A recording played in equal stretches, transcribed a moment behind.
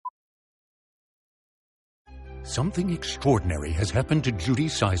Something extraordinary has happened to Judy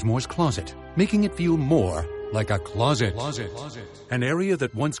Sizemore's closet, making it feel more like a closet. An area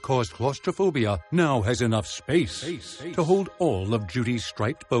that once caused claustrophobia now has enough space to hold all of Judy's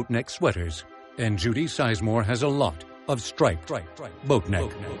striped boat neck sweaters. And Judy Sizemore has a lot of striped boat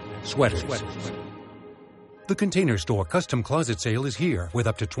neck sweaters. The Container Store Custom Closet Sale is here with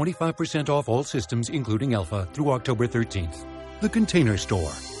up to 25% off all systems, including Alpha, through October 13th. The Container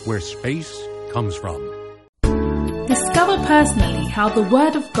Store, where space comes from. Discover personally how the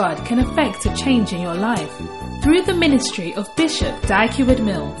Word of God can affect a change in your life through the ministry of Bishop Daikiwood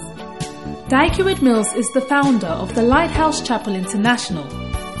Mills. Daikiwood Mills is the founder of the Lighthouse Chapel International,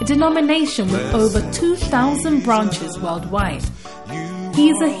 a denomination with over 2,000 branches worldwide. He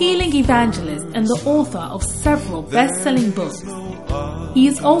is a healing evangelist and the author of several best-selling books. He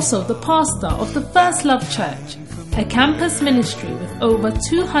is also the pastor of the First Love Church, a campus ministry with over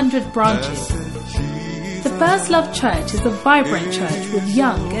 200 branches. The First Love Church is a vibrant church with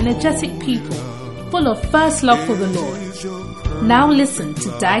young, energetic people, full of first love for the Lord. Now listen to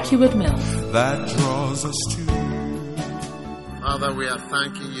Daikiwood Mills. That draws us to. Father, we are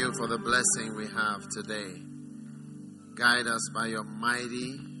thanking you for the blessing we have today. Guide us by your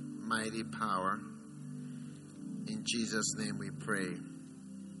mighty, mighty power. In Jesus' name we pray.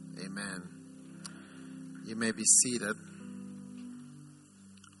 Amen. You may be seated.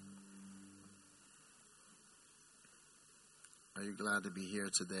 Are you glad to be here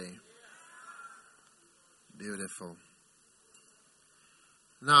today? Beautiful.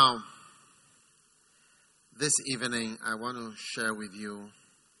 Now, this evening I want to share with you,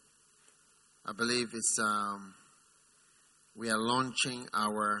 I believe it's, we are launching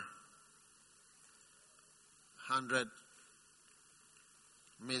our 100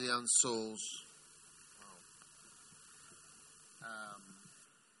 million souls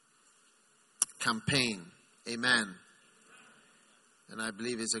campaign. Amen. And I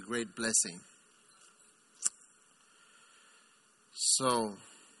believe it's a great blessing. So,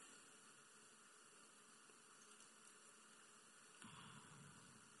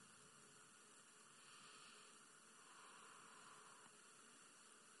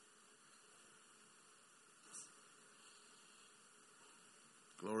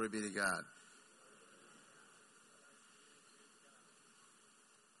 glory be to God.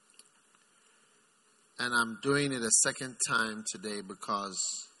 And I'm doing it a second time today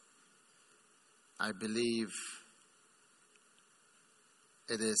because I believe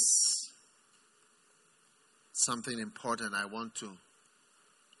it is something important I want to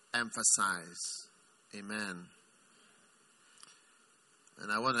emphasize. Amen.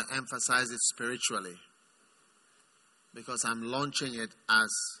 And I want to emphasize it spiritually because I'm launching it as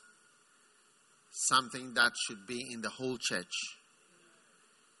something that should be in the whole church.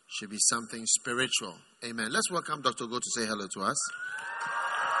 Should be something spiritual. Amen. Let's welcome Dr. Go to say hello to us.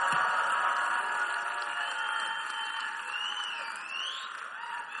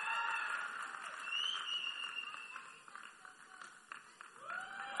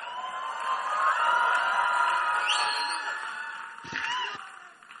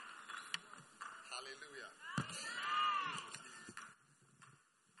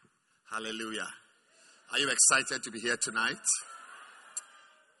 Hallelujah. Are you excited to be here tonight?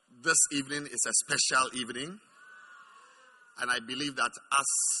 This evening is a special evening. And I believe that as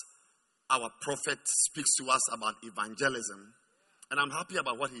our prophet speaks to us about evangelism, and I'm happy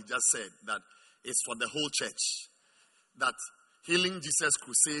about what he just said, that it's for the whole church. That Healing Jesus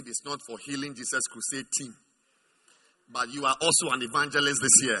Crusade is not for Healing Jesus Crusade team. But you are also an evangelist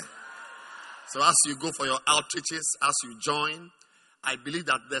this year. So as you go for your outreaches, as you join, I believe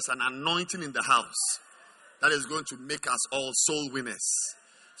that there's an anointing in the house that is going to make us all soul winners.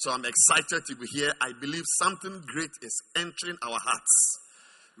 So I'm excited to be here. I believe something great is entering our hearts.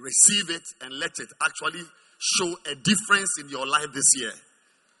 Receive it and let it actually show a difference in your life this year.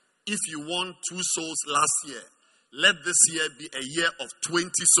 If you won 2 souls last year, let this year be a year of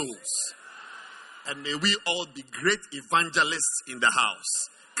 20 souls. And may we all be great evangelists in the house.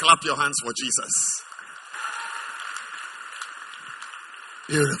 Clap your hands for Jesus.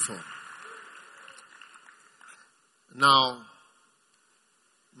 Beautiful. Now,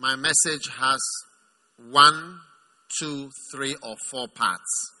 my message has 1, 2, 3, or 4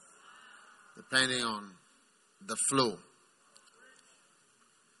 parts, depending on the flow.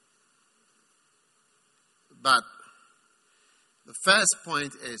 But the first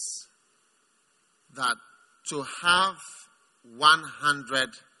point is that to have 100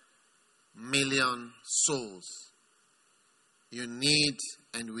 million souls, you need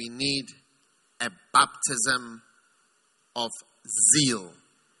and we need a baptism of zeal.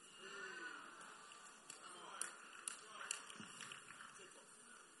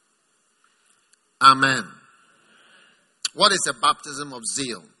 Amen. What is a baptism of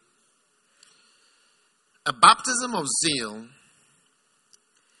zeal? A baptism of zeal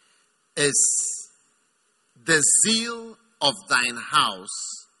is the zeal of thine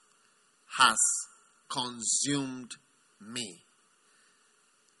house has consumed me.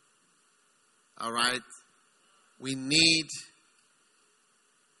 All right? We need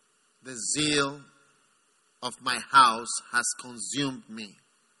the zeal of my house has consumed me.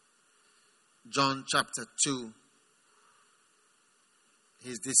 John chapter 2.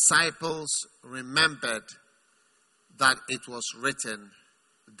 His disciples remembered that it was written,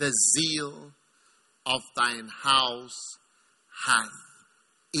 the zeal of thine house hath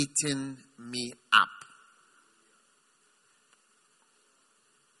eaten me up.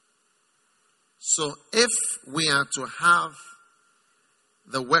 So if we are to have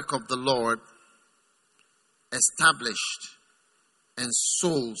the work of the Lord established and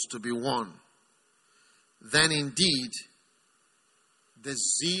souls to be won, then indeed the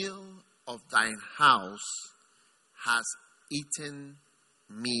zeal of thine house has eaten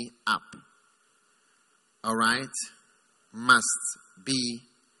me up. All right? Must be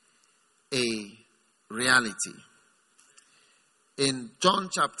a reality. In John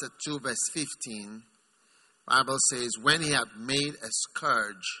chapter 2 verse 15, Bible says, when he had made a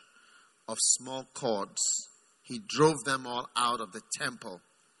scourge of small cords, he drove them all out of the temple,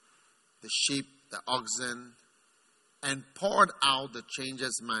 the sheep, the oxen, and poured out the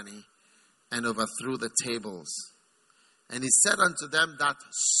changers' money and overthrew the tables. And he said unto them that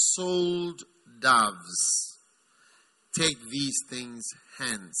sold doves, take these things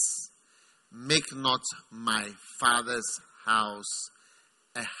hence. Make not my Father's house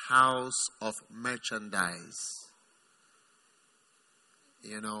a house of merchandise.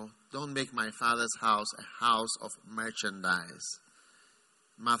 Don't make my Father's house a house of merchandise.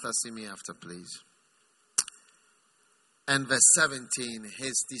 Martha, see me after, please. And verse 17,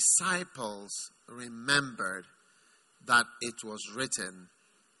 his disciples remembered that it was written,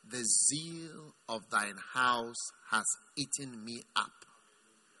 the zeal of thine house has eaten me up.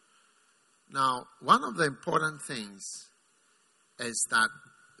 Now, one of the important things is that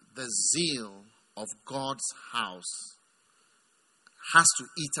the zeal of God's house has to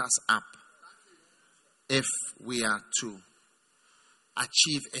eat us up if we are to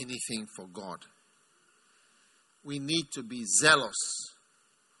achieve anything for God. We need to be zealous,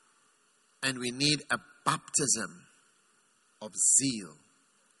 and we need a baptism of zeal.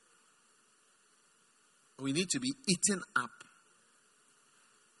 We need to be eaten up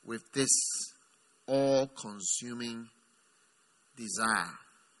with this all-consuming desire.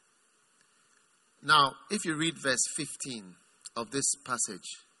 Now, if you read verse 15 of this passage,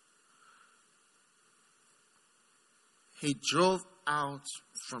 he drove out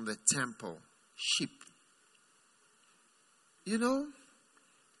from the temple sheep.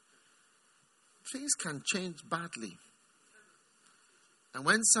 Things can change badly. And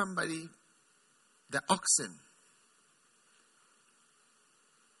when somebody, the oxen,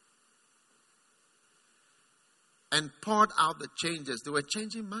 and poured out the changes, they were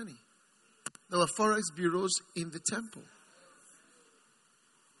changing money. There were forex bureaus in the temple.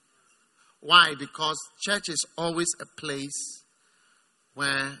 Why? Because church is always a place where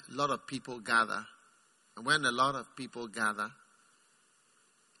a lot of people gather. And when a lot of people gather,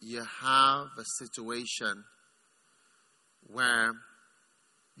 you have a situation where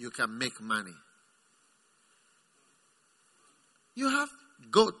you can make money. You have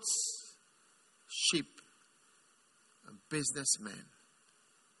goats, sheep, and businessmen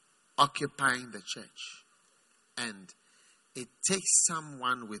occupying the church. And it takes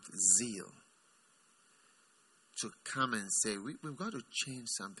someone with zeal to come and say, we've got to change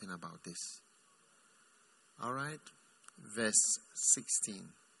something about this. All right? Verse 16.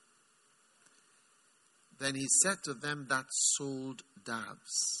 Then he said to them that sold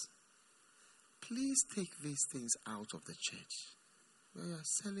doves, please take these things out of the church. We are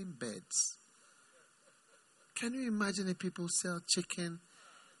selling beds. Can you imagine if people sell chicken,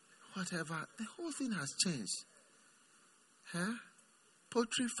 whatever? The whole thing has changed. Huh?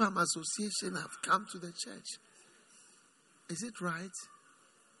 Poultry Farm Association have come to the church. Is it right?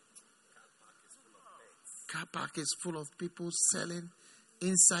 Car park is full of people selling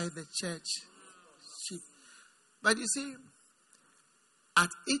inside the church. Sheep. But you see, at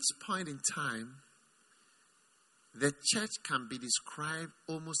each point in time, the church can be described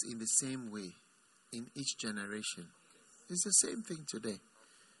almost in the same way in each generation. It's the same thing today.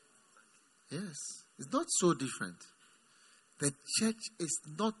 Yes. It's not so different. The church is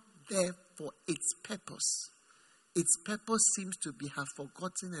not there for its purpose. its purpose seems to be have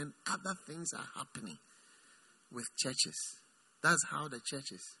forgotten and other things are happening with churches. That's how the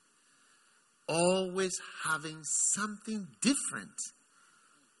church is. Always having something different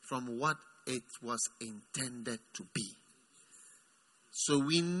from what it was intended to be. So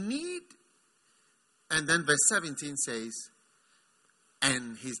we need, and then verse 17 says,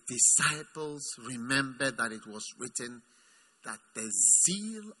 and his disciples remembered that it was written that the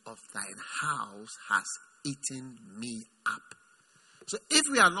zeal of thine house has eaten me up. So if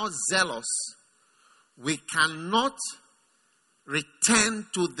we are not zealous, we cannot return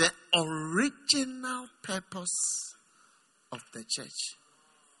to the original purpose of the church.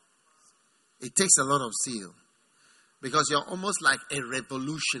 It takes a lot of zeal because you're almost like a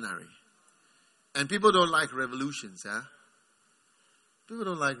revolutionary. And people don't like revolutions, huh? People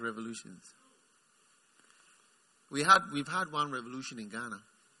don't like revolutions. We've had one revolution in Ghana.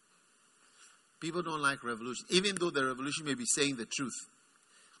 People don't like revolution, even though the revolution may be saying the truth.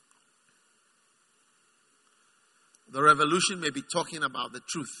 The revolution may be talking about the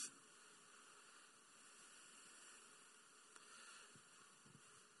truth.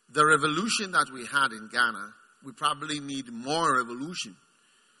 The revolution that we had in Ghana, we probably need more revolution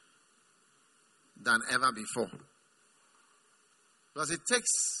than ever before. Because it takes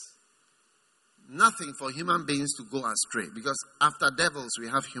nothing for human beings to go astray. Because after devils, we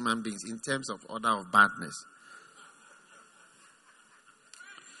have human beings in terms of order of badness.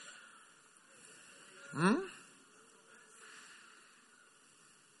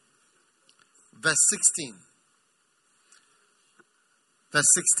 Verse 16. Verse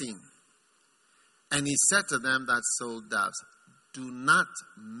 16. And he said to them that sold doves, do not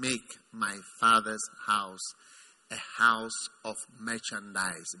make my Father's house a house of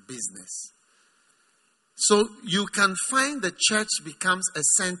merchandise, business. So you can find the church becomes a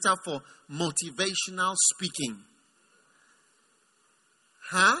center for motivational speaking.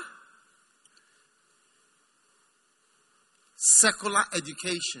 Secular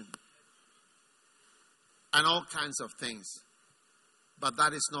education. And all kinds of things. But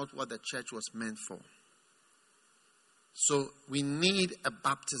that is not what the church was meant for. So we need a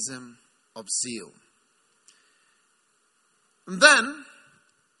baptism of zeal. And then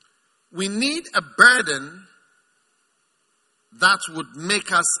we need a burden that would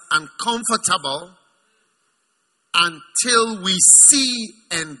make us uncomfortable until we see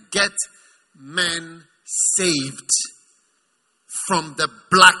and get men saved from the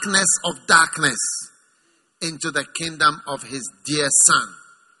blackness of darkness into the kingdom of his dear Son.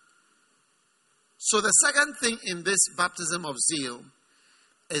 So the second thing in this baptism of zeal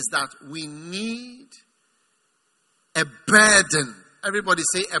is that we need a burden. Everybody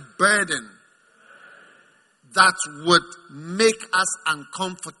say a burden that would make us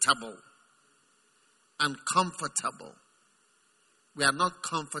uncomfortable. Uncomfortable. We are not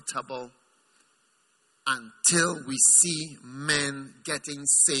comfortable until we see men getting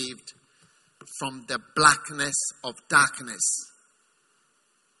saved from the blackness of darkness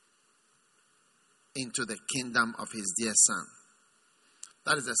into the kingdom of his dear Son.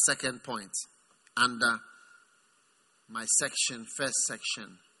 That is the second point under my first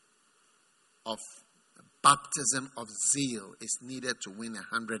section of baptism of zeal is needed to win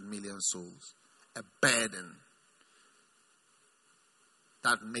 100 million souls. A burden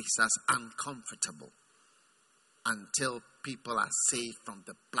that makes us uncomfortable until people are saved from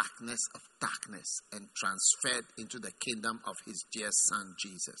the blackness of darkness and transferred into the kingdom of his dear Son,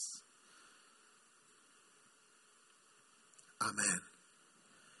 Jesus. Amen.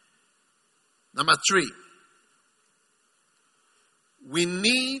 Number 3. We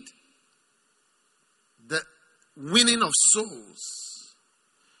need the winning of souls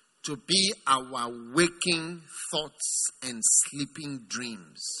to be our waking thoughts and sleeping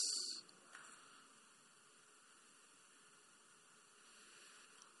dreams.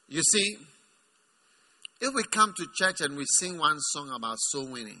 You see, if we come to church and we sing one song about soul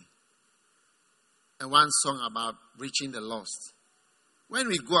winning and one song about reaching the lost, when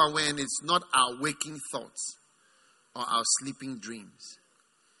we go away and it's not our waking thoughts or our sleeping dreams,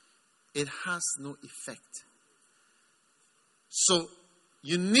 it has no effect. So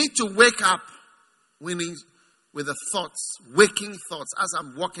you need to wake up winning with the thoughts, waking thoughts. As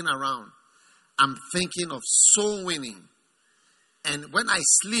I'm walking around, I'm thinking of soul winning. And when I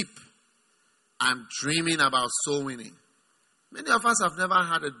sleep, I'm dreaming about soul winning. Many of us have never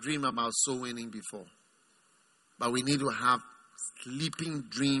had a dream about soul winning before. But we need to have sleeping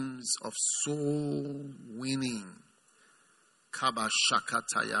dreams of soul winning.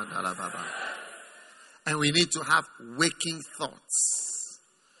 And we need to have waking thoughts.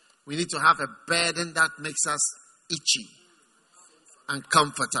 We need to have a burden that makes us itchy,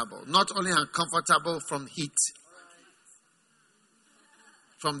 uncomfortable. Not only uncomfortable from heat,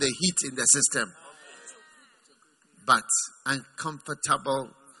 from the heat in the system, but uncomfortable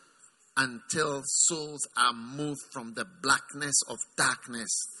until souls are moved from the blackness of darkness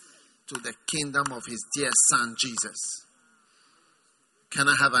to the kingdom of his dear son, Jesus. Can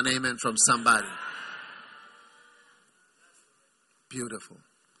I have an amen from somebody? Beautiful.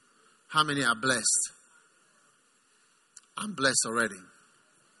 How many are blessed? I'm blessed already.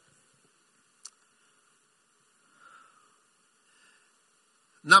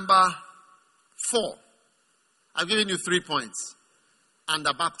 Number 4. I've given you 3 points.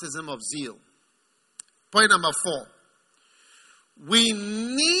 Under baptism of zeal. Point number 4. We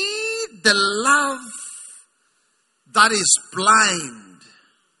need the love that is blind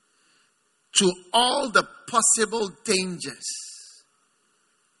to all the possible dangers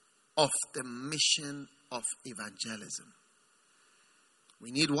of the mission of evangelism.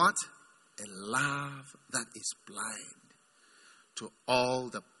 We need what? A love that is blind to all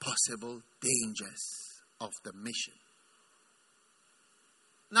the possible dangers of the mission.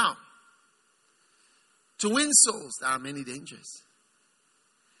 Now, to win souls, there are many dangers.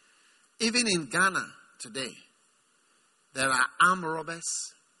 Even in Ghana today, there are armed robbers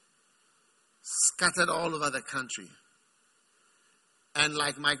scattered all over the country. And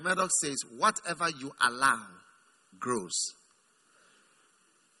like Mike Murdoch says, whatever you allow grows.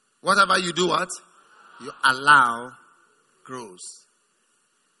 Whatever you do, what? You allow grows.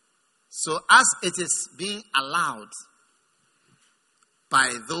 So as it is being allowed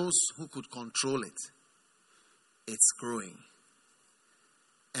by those who could control it, it's growing.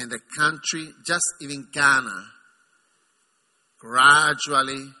 And the country, just even Ghana,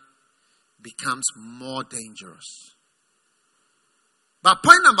 gradually becomes more dangerous. But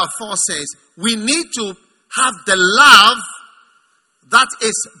point number 4 says, we need to have the love that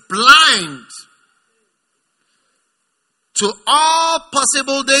is blind to all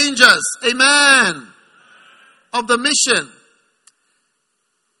possible dangers. Amen. Of the mission.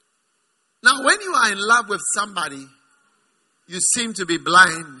 Now, when you are in love with somebody, you seem to be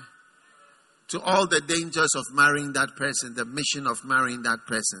blind to all the dangers of marrying that person, the mission of marrying that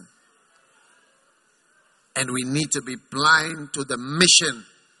person. And we need to be blind to the mission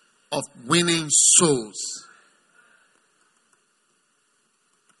of winning souls.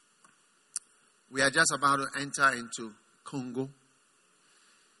 We are just about to enter into Congo.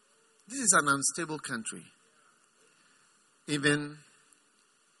 This is an unstable country. Even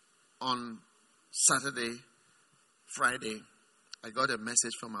on Saturday, Friday, I got a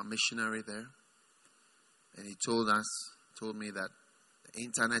message from our missionary there. And he told me that the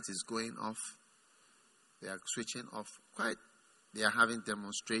internet is going off. They are switching off they are having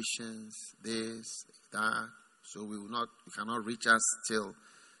demonstrations, this, that. So we cannot reach us till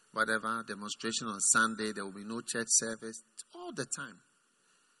whatever demonstration on Sunday. There will be no church service all the time.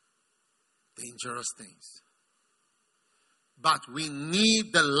 Dangerous things. But we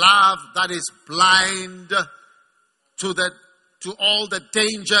need the love that is blind to all the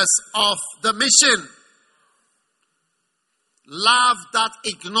dangers of the mission. Love that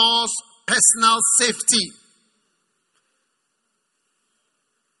ignores personal safety.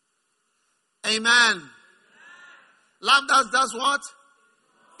 Amen. Love that does what?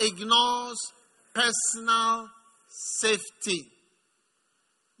 Ignores personal safety.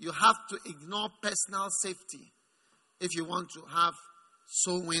 You have to ignore personal safety if you want to have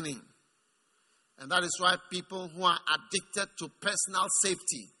soul winning. And that is why people who are addicted to personal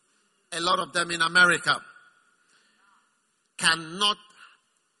safety, a lot of them in America, cannot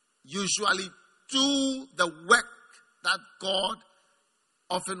usually do the work that God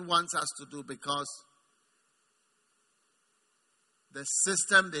often wants us to do, because the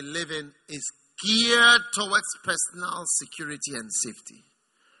system they live in is geared towards personal security and safety.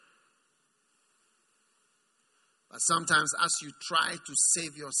 But sometimes as you try to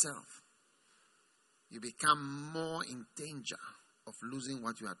save yourself, you become more in danger of losing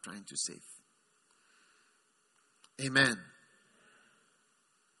what you are trying to save. Amen.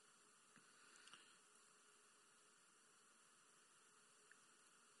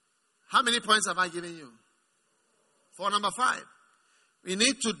 How many points have I given you? For number 5. We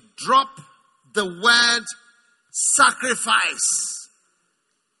need to drop the word sacrifice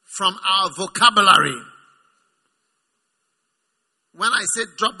from our vocabulary. When I say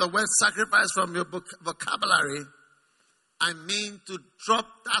drop the word sacrifice from your vocabulary, I mean to drop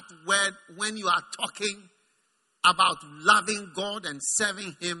that word when you are talking about loving God and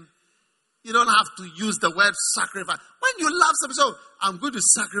serving Him. You don't have to use the word sacrifice. When you love somebody, so I'm going to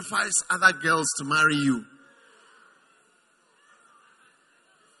sacrifice other girls to marry you.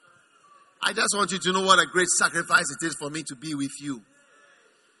 I just want you to know what a great sacrifice it is for me to be with you.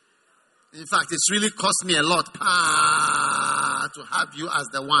 In fact, it's really cost me a lot to have you as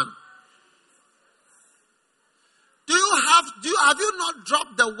the one. Have you not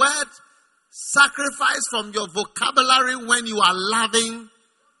dropped the word sacrifice from your vocabulary when you are loving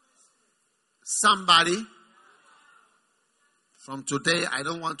somebody? From today, I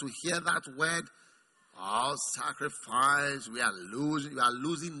don't want to hear that word. Oh, sacrifice. You are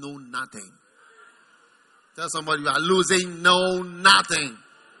losing no nothing. Tell somebody you are losing no nothing.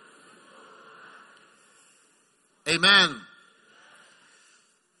 Amen.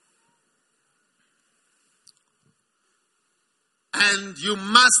 And you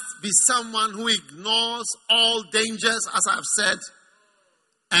must be someone who ignores all dangers, as I've said,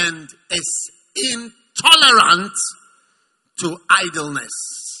 and is intolerant to idleness.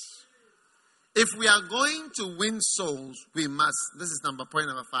 If we are going to win souls, we must, this is point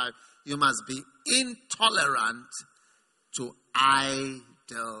number 5, you must be intolerant to idleness.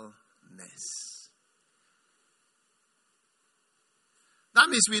 That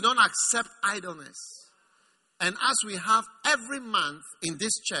means we don't accept idleness. And as we have every month in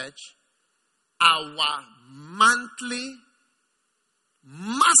this church, our monthly,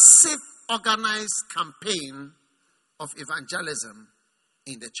 massive organized campaign of evangelism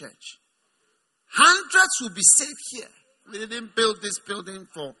in the church. Hundreds will be saved here. We didn't build this building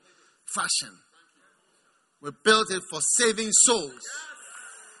for fashion. We built it for saving souls.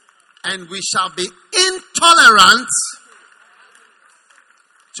 And we shall be intolerant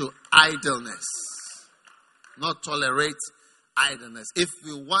to idleness. Not tolerate idleness. If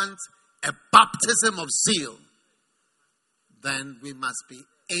we want a baptism of zeal, then we must be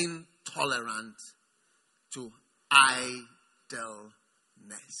intolerant to idleness.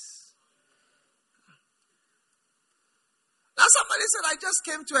 Now somebody said, I just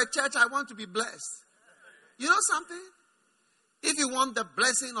came to a church, I want to be blessed. You know something? If you want the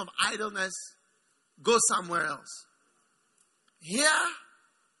blessing of idleness, go somewhere else. Here,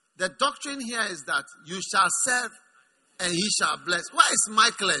 the doctrine here is that you shall serve and he shall bless. Why is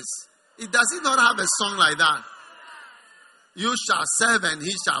Michaelis? Does he not have a song like that? You shall serve and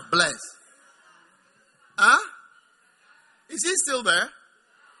he shall bless. Huh? Is he still there?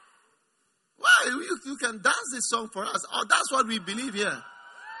 Well, you can dance this song for us. Oh, that's what we believe here.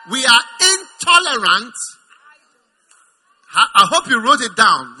 We are intolerant. I hope you wrote it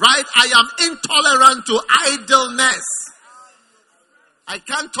down, right? I am intolerant to idleness. I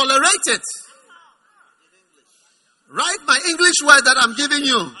can't tolerate it. Write my English word that I'm giving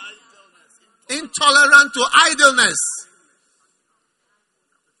you. Intolerant to idleness.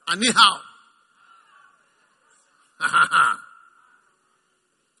 Anyhow.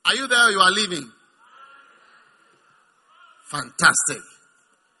 Are you there or you are leaving? Fantastic.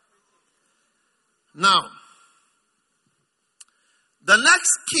 Now, the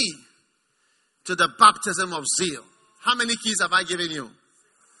next key to the baptism of zeal. How many keys have I given you?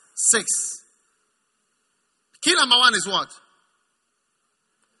 6. Key number 1 is what?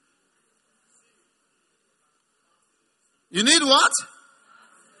 You need what?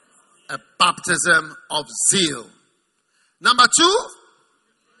 A baptism of zeal. Number 2,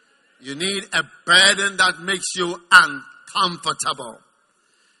 you need a burden that makes you uncomfortable.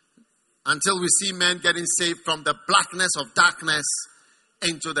 Until we see men getting saved from the blackness of darkness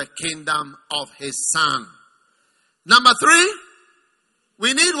into the kingdom of his Son. Number 3,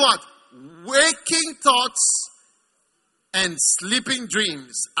 we need what? Waking thoughts and sleeping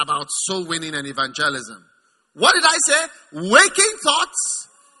dreams about soul winning and evangelism. What did I say? Waking thoughts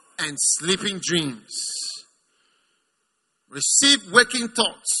and sleeping dreams. Receive waking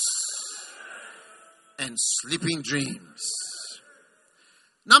thoughts and sleeping dreams.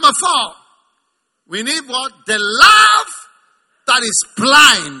 Number 4, we need what? The love that is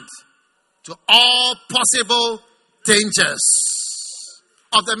blind to all possible dangers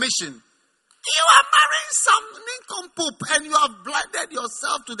of the mission. You are marrying some nincompoop and you have blinded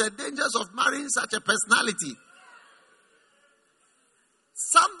yourself to the dangers of marrying such a personality.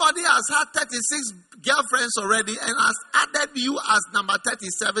 Somebody has had 36 girlfriends already and has added you as number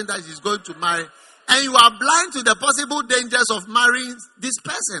 37 that she's going to marry. And you are blind to the possible dangers of marrying this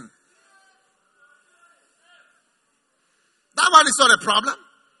person. That one is not a problem.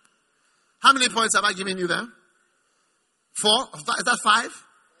 How many points have I given you there? 4? Is that 5?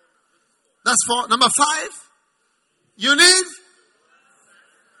 That's 4. Number 5. You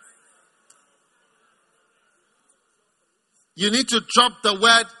need to drop the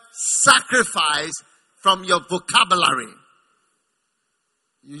word sacrifice from your vocabulary.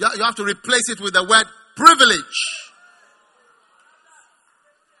 You have to replace it with the word privilege.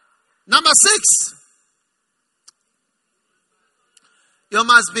 Number 6, you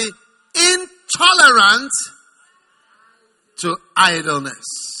must be intolerant to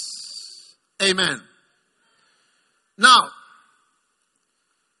idleness. Amen. Now,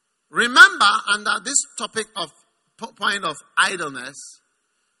 remember, under this topic of point of idleness,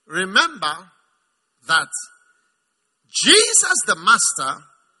 remember that Jesus the Master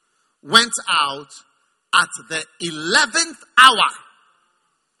went out at the 11th hour,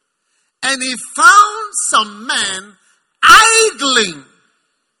 and he found some men idling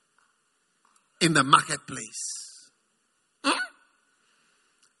in the marketplace.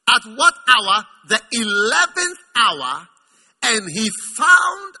 At what hour? The 11th hour, and he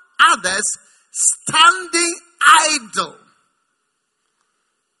found others standing idle.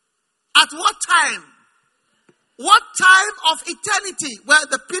 At what time? What time of eternity were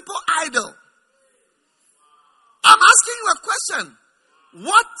the people idle? I'm asking you a question.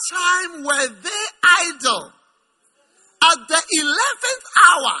 What time were they idle? At the 11th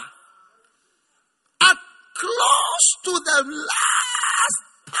hour. At close to the last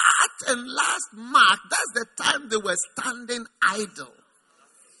part and last mark. That's the time they were standing idle.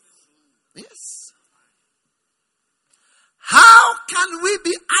 Yes. How can we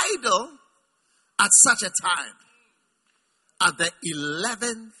be idle at such a time? At the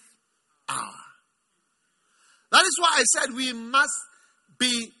 11th hour. That is why I said we must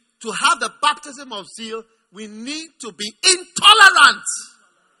be, to have the baptism of zeal, we need to be intolerant.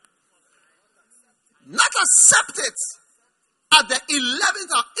 Not accept it at the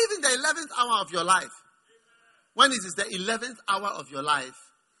 11th hour, even the 11th hour of your life. When it is the 11th hour of your life,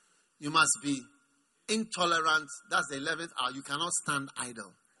 you must be intolerant. That's the 11th hour. You cannot stand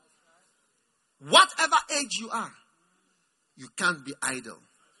idle. Whatever age you are, you can't be idle.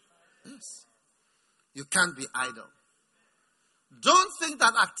 Yes. You can't be idle. Don't think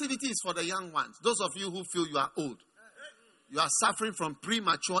that activity is for the young ones. Those of you who feel you are old. You are suffering from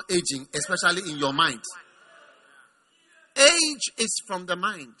premature aging, especially in your mind. Age is from the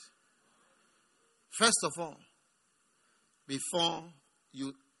mind. First of all, before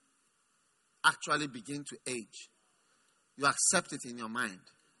you actually begin to age, you accept it in your mind.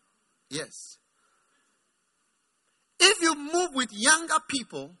 Yes. If you move with younger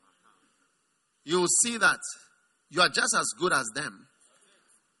people, you will see that you are just as good as them.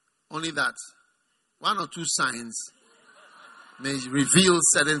 Only that one or two signs may reveal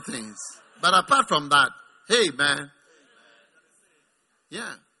certain things. But apart from that, hey man.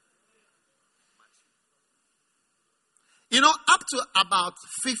 Yeah. You know, up to about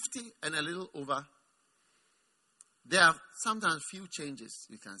 50 and a little over, there are sometimes few changes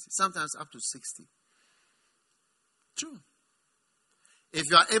you can see. Sometimes up to 60. True. If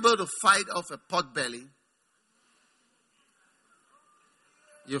you are able to fight off a pot belly,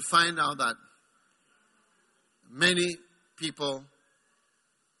 you find out that many people,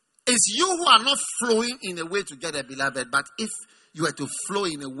 it's you who are not flowing in a way to get a beloved, but if you were to flow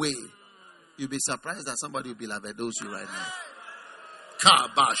in a way, you'll be surprised that somebody will beloved you right now.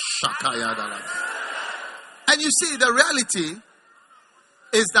 And you see, the reality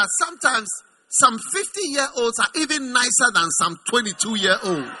is that sometimes some 50-year-olds are even nicer than some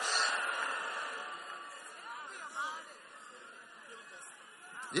 22-year-olds.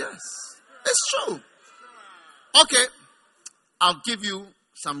 Yes, it's true. Okay, I'll give you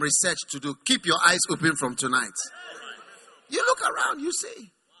some research to do. Keep your eyes open from tonight. You look around, you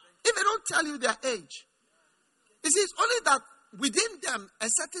see. If they don't tell you their age, you see, it's only that within them a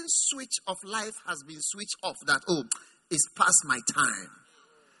certain switch of life has been switched off. That, oh, it's past my time.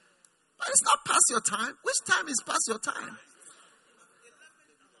 But it's not past your time. Which time is past your time?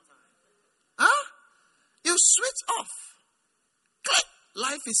 Huh? You switch off. Click.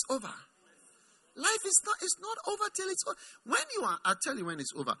 Life is over. Life is not, it's not over till it's over. When you are, I'll tell you when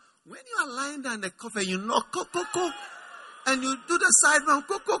it's over. When you are lying down in the coffin, you knock, co, and you do the side round,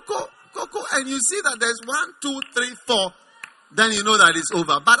 co, and you see that there's 1, 2, 3, 4, then you know that it's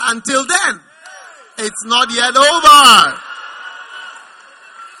over. But until then, it's not yet over.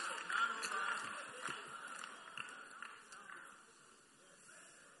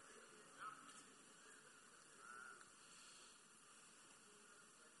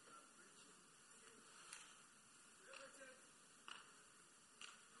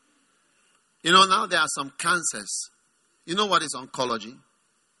 You know, now there are some cancers. You know what is oncology?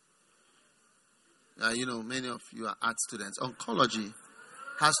 You know, many of you are art students. Oncology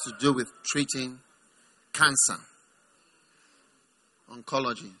has to do with treating cancer.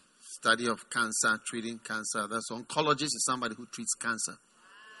 Oncology, study of cancer, treating cancer. That's oncologist is somebody who treats cancer.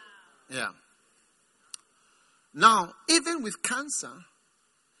 Yeah. Now, even with cancer,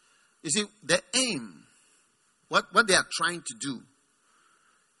 You see, the aim, what they are trying to do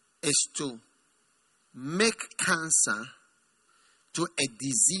is to make cancer to a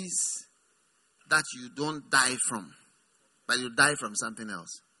disease that you don't die from, but you die from something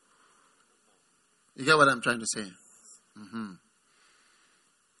else. You get what I'm trying to say? Mm-hmm.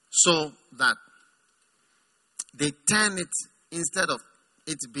 So that they turn it, instead of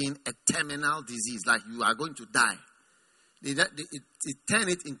it being a terminal disease, like you are going to die, they turn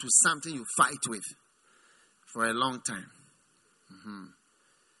it into something you fight with for a long time. Mm-hmm.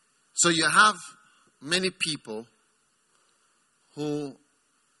 So you have many people who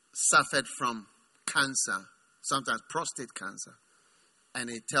suffered from cancer, sometimes prostate cancer, and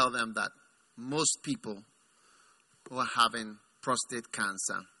they tell them that most people who are having prostate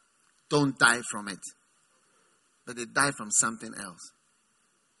cancer don't die from it, but they die from something else.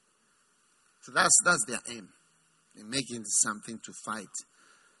 So that's their aim. They make it something to fight,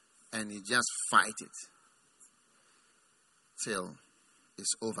 and you just fight it till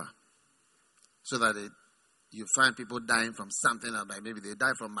it's over. So that you find people dying from something else, like maybe they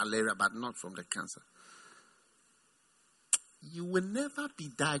die from malaria, but not from the cancer. You will never be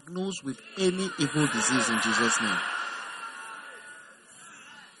diagnosed with any evil disease in Jesus' name.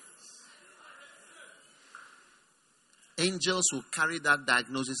 Angels will carry that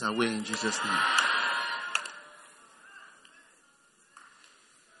diagnosis away in Jesus' name.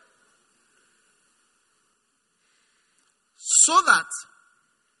 So that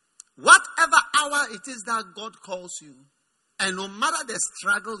whatever hour it is that God calls you, and no matter the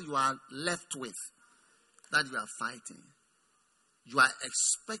struggle you are left with, that you are fighting, you are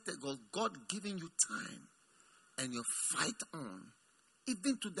expected, God giving you time, and you fight on,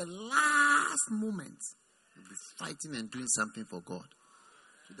 even to the last moment. You'll be fighting and doing something for God.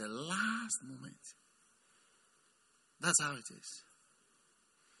 To the last moment. That's how it is.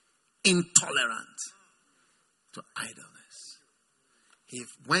 Intolerant to idleness. He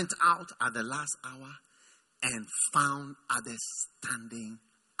went out at the last hour and found others standing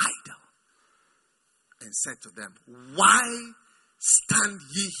idle. And said to them, why stand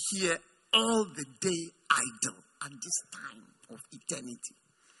ye here all the day idle at this time of eternity?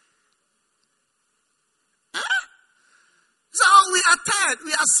 So we are tired,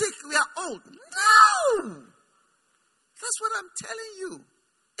 we are sick, we are old. No! That's what I'm telling you.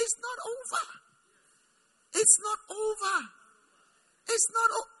 It's not over. It's not over. It's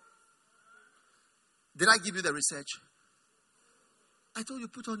not over. Did I give you the research? I told you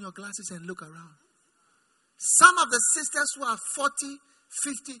put on your glasses and look around. Some of the sisters who are 40,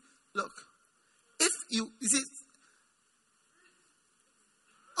 50, look, if you see,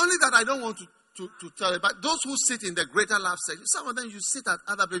 only that I don't want to tell you, but those who sit in the greater love section, some of them you sit at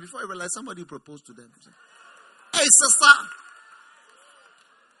other places before you realize somebody proposed to them. Hey sister,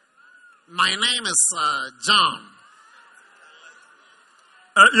 my name is John.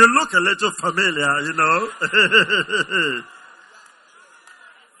 You look a little familiar, you know.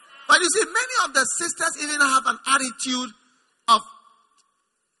 But you see, many of the sisters even have an attitude of,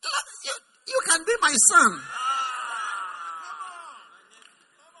 you can be my son.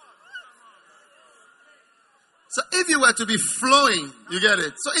 So if you were to be flowing, you get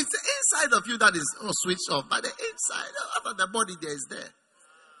it. So it's the inside of you that is switched off. But the inside of the body there is there.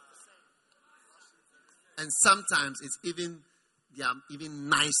 And sometimes it's they are even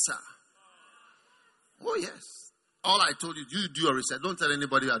nicer. Oh yes. All I told you, you do your research. Don't tell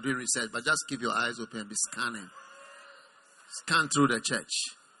anybody you are doing research, but just keep your eyes open and be scanning. Scan through the church.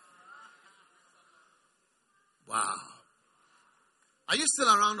 Wow. Are you still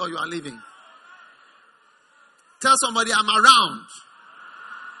around or you are leaving? Tell somebody I'm around.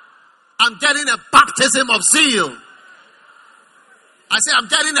 I'm getting a baptism of zeal. I say I'm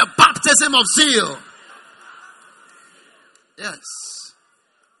getting a baptism of zeal. Yes.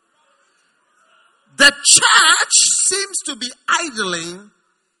 The church seems to be idling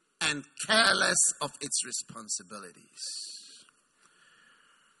and careless of its responsibilities.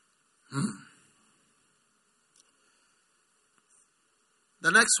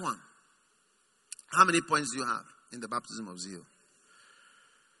 The next one. How many points do you have in the baptism of zeal?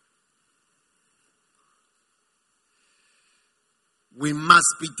 We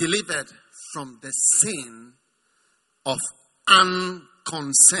must be delivered from the sin of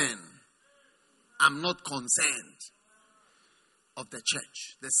unconcern. I'm not concerned of the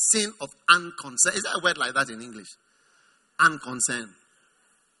church. The sin of unconcern. Is there a word like that in English? Unconcern.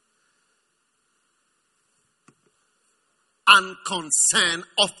 Unconcern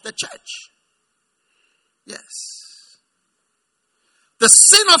of the church. Yes. The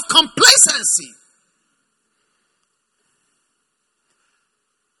sin of complacency.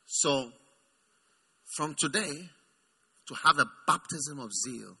 So, from today, to have a baptism of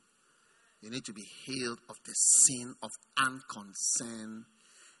zeal, you need to be healed of the sin of unconcern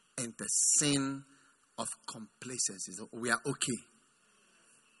and the sin of complacency. So we are okay.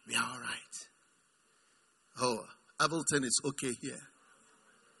 We are all right. Oh, Ableton is okay here.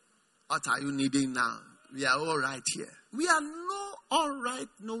 What are you needing now? We are all right here. We are no all right,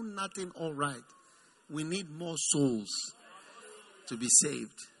 no nothing all right. We need more souls to be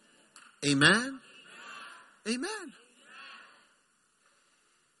saved. Amen? Amen.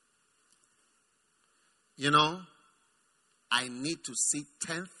 You know, I need to see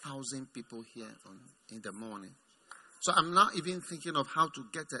 10,000 people here in the morning. So I'm not even thinking of how to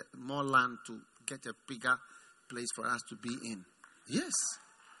get more land to get a bigger place for us to be in. Yes.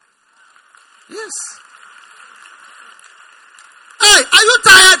 Yes. Hey, are you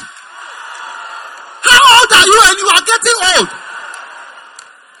tired? How old are you and you are getting old?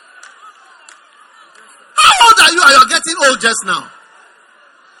 How old are you and you are getting old just now?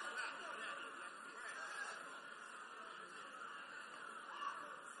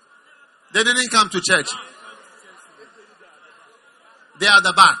 They didn't come to church. They are at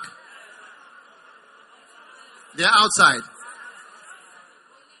the back. They are outside.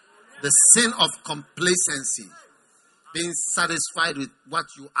 The sin of complacency. Being satisfied with what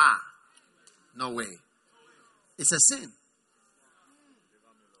you are. No way. It's a sin.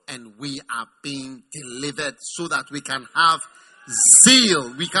 And we are being delivered so that we can have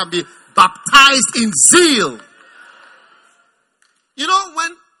zeal. We can be baptized in zeal. You know,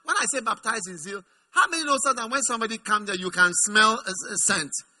 when I say baptized in zeal, how many know that when somebody comes there, you can smell a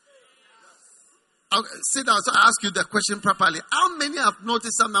scent? Okay, sit down, so I ask you the question properly. How many have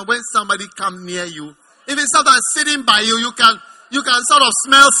noticed that when somebody comes near you, even someone sitting by you, you can sort of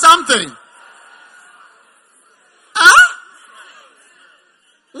smell something? Huh?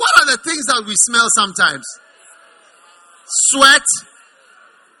 What are the things that we smell sometimes? Sweat,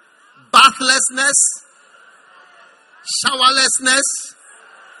 bathlessness, showerlessness,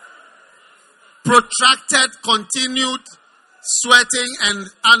 protracted, continued sweating and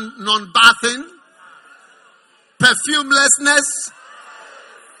non-bathing, perfumelessness.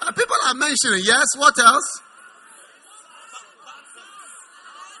 People are mentioning, yes, what else?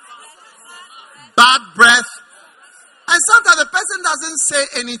 Bad breath. And sometimes the person doesn't say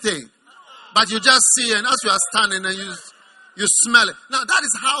anything, but you just see, and as you are standing and you smell it. Now that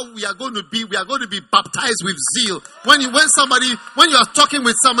is how we are going to be. We are going to be baptized with zeal. When you are talking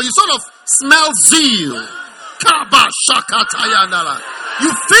with somebody, you sort of smell zeal.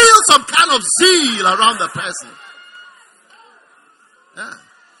 You feel some kind of zeal around the person. Yeah.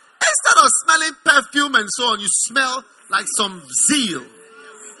 Instead of smelling perfume and so on, you smell like some zeal.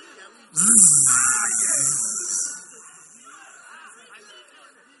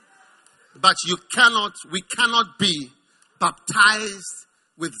 But we cannot be baptized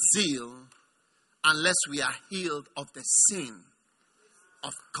with zeal unless we are healed of the sin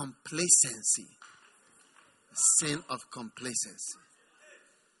of complacency. Sin of complacency.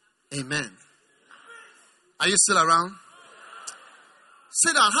 Amen. Are you still around?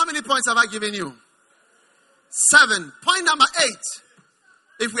 Sit down. How many points have I given you? 7. Point number 8.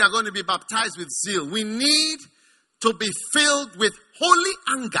 If we are going to be baptized with zeal, we need to be filled with holy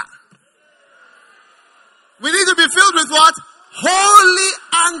anger. We need to be filled with what? Holy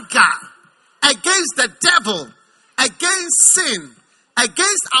anger against the devil, against sin,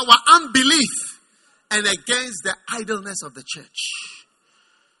 against our unbelief, and against the idleness of the church.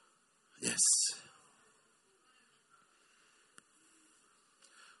 Yes.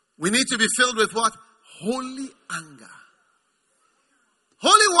 We need to be filled with what? Holy anger.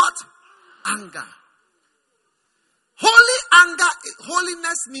 Holy what? Anger. Holy anger,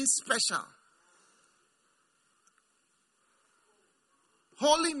 holiness means special.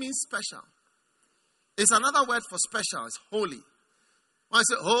 Holy means special. It's another word for special. It's holy. When I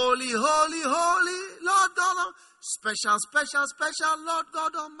say holy, holy, holy, Lord God Almighty. Special, special, special, Lord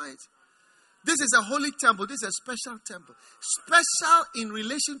God Almighty. This is a holy temple. This is a special temple. Special in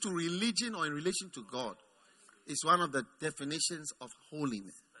relation to religion or in relation to God is one of the definitions of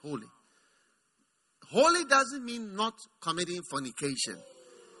holiness. Holy. Holy doesn't mean not committing fornication.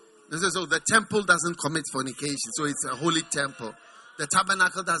 This is, so the temple doesn't commit fornication, so it's a holy temple. The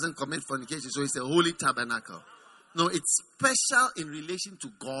tabernacle doesn't commit fornication, so it's a holy tabernacle. No, it's special in relation to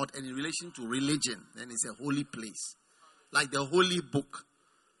God and in relation to religion. Then it's a holy place. Like the holy book.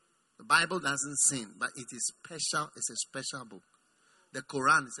 The Bible doesn't sin, but it is special. It's a special book. The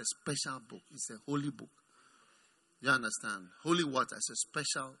Quran is a special book. It's a holy book. You understand? Holy water is a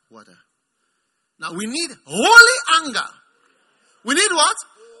special water. Now we need holy anger. We need what?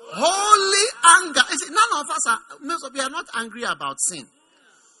 Holy anger. You see, none of us are, we are not angry about sin.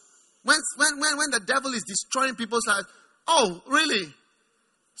 When the devil is destroying people's lives, oh, really?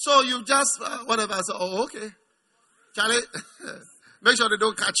 So you just, whatever. So, oh, okay. Charlie, make sure they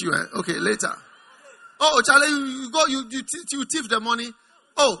don't catch you. Eh? Okay, later. Oh, Charlie, you go, you thief the money.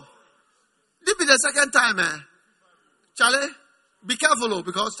 Oh, this be the second time, eh? Charlie, be careful,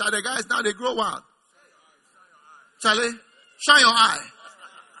 because the guys now they grow wild. Charlie, shine your eye.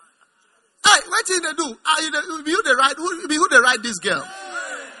 Hey, what did they do? Who they ride this girl?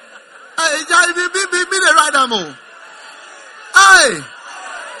 Hey, Charlie, be the rider more. Hey.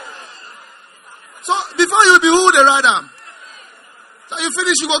 So before you be who the rider, so you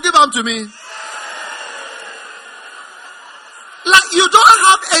finish, you go give them to me. Like you don't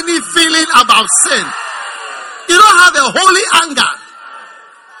have any feeling about sin. You don't have a holy anger.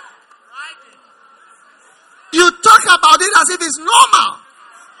 You talk about it as if it's normal.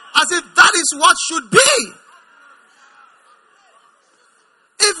 As if that is what should be.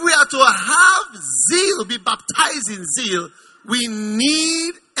 If we are to have zeal, be baptized in zeal, we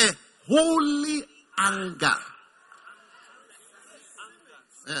need a holy anger.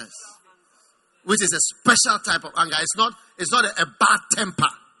 Yes. Which is a special type of anger. It's not a bad temper.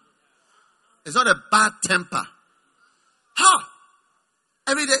 It's not a bad temper. How?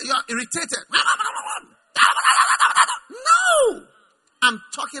 Every day you are irritated. No! I'm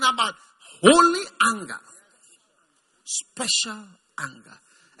talking about holy anger. Special anger.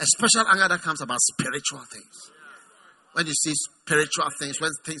 A special anger that comes about spiritual things. When you see spiritual things,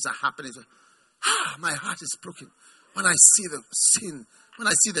 when things are happening, my heart is broken. When I see the sin, when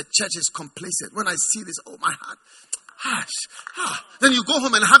I see the church is complacent, when I see this, oh, my heart. Then you go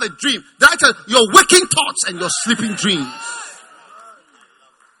home and have a dream. That's your waking thoughts and your sleeping dreams.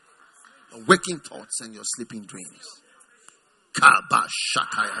 Your waking thoughts and your sleeping dreams.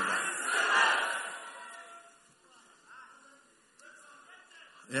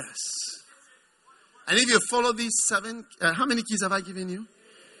 Yes. And if you follow these 7, how many keys have I given you?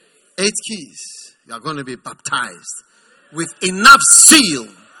 8 keys. You are going to be baptized with enough zeal.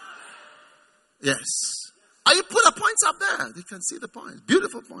 Yes. You put the points up there. You can see the points.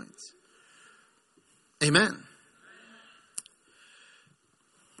 Beautiful points. Amen.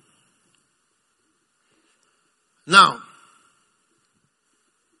 Now,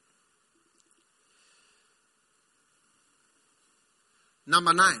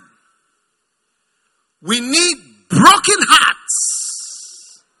 number 9. We need broken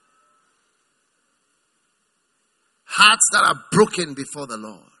hearts. Hearts that are broken before the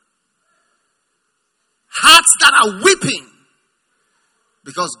Lord. Hearts that are weeping.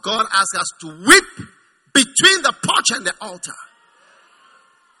 Because God asks us to weep between the porch and the altar.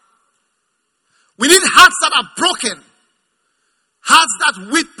 We need hearts that are broken. Hearts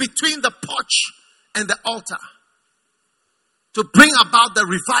that weep between the porch and the altar. To bring about the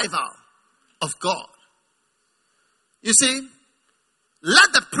revival of God. You see,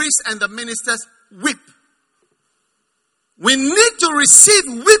 let the priests and the ministers weep. We need to receive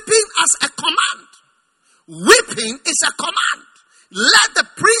weeping as a command. Weeping is a command. Let the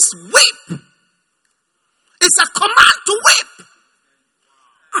priests weep. It's a command to weep.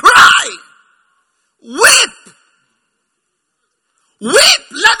 Cry. Weep.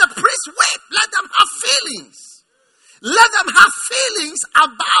 Weep. Let the priests weep. Let them have feelings. Let them have feelings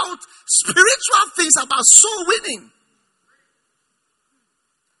about spiritual things, about soul winning.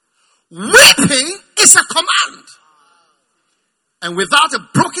 Weeping is a command. And without a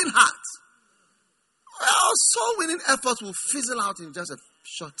broken heart, well, soul winning efforts will fizzle out in just a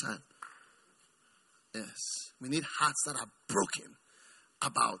short time. Yes. We need hearts that are broken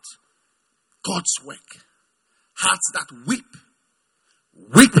about God's work. Hearts that weep.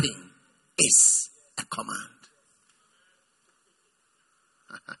 Weeping is a command.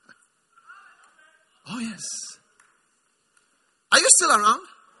 Oh, yes. Are you still around?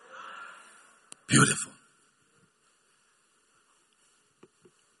 Beautiful.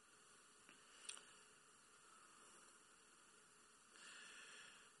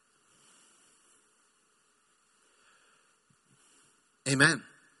 Amen.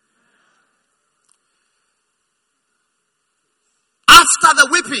 After the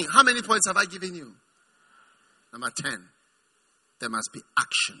weeping, how many points have I given you? Number 10. There must be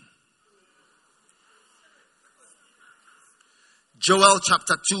action. Joel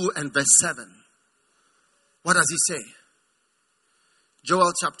chapter 2 and verse 7. What does he say?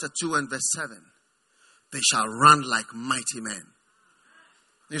 Joel chapter 2 and verse 7. They shall run like mighty men.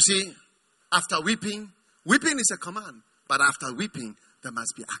 You see, after weeping, weeping is a command. But after weeping, there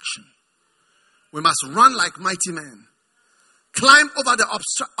must be action. We must run like mighty men. climb over the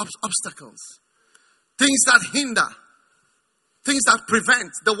obstacles, things that hinder, things that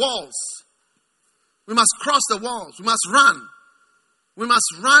prevent, the walls. We must cross the walls. We must run. We must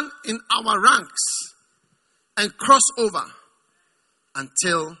run in our ranks and cross over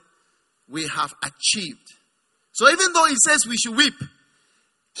until we have achieved. So even though he says we should weep,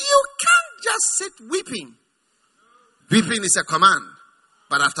 you can't just sit weeping. Weeping is a command.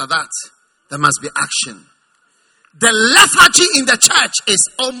 But after that, there must be action. The lethargy in the church is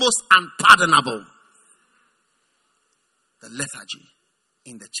almost unpardonable. The lethargy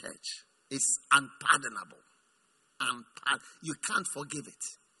in the church is unpardonable. You can't forgive it.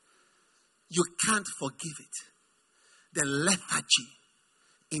 You can't forgive it. The lethargy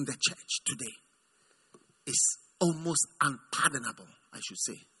in the church today is almost unpardonable, I should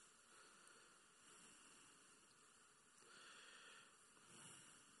say.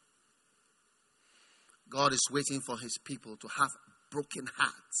 God is waiting for his people to have broken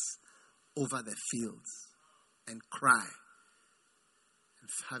hearts over the fields and cry and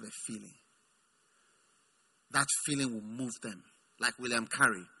have a feeling. That feeling will move them. Like William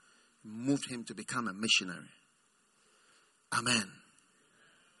Carey moved him to become a missionary. Amen.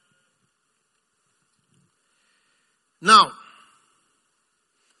 Now,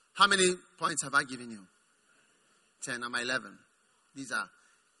 how many points have I given you? 10. I'm 11. These are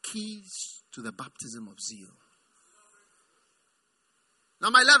keys to the baptism of zeal.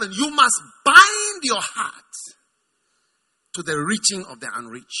 Number 11, you must bind your heart to the reaching of the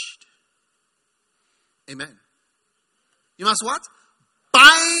unreached. Amen. You must what?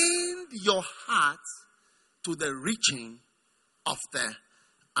 Bind your heart to the reaching of the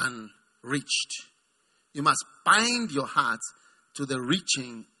unreached. You must bind your heart to the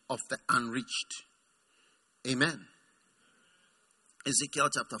reaching of the unreached. Amen. Ezekiel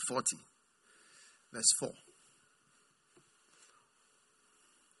chapter 40, verse 4.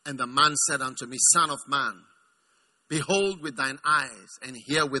 And the man said unto me, Son of man, behold with thine eyes and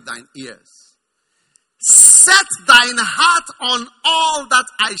hear with thine ears. Set thine heart on all that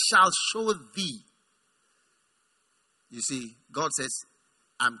I shall show thee. You see, God says,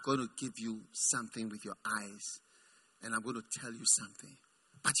 I'm going to give you something with your eyes, and I'm going to tell you something.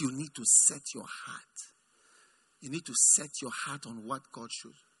 But you need to set your heart. You need to set your heart on what God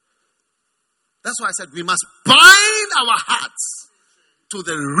should. That's why I said we must bind our hearts to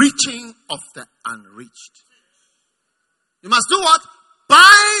the reaching of the unreached. You must do what?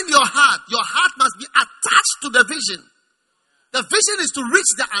 Bind your heart. Your heart must be attached to the vision. The vision is to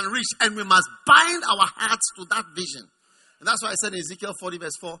reach the unreached, and we must bind our hearts to that vision. And that's why I said in Ezekiel 40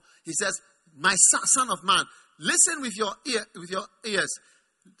 verse 4, he says, my son of man, listen with your ears,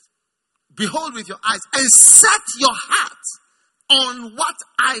 behold with your eyes, and set your heart on what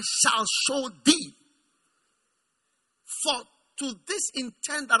I shall show thee. For to this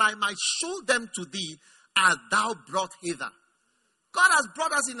intent that I might show them to thee, art thou brought hither. God has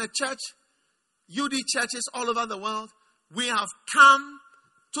brought us in a church, UD churches all over the world. We have come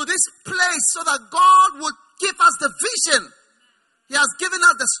to this place so that God would give us the vision. He has given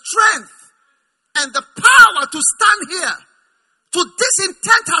us the strength and the power to stand here. To this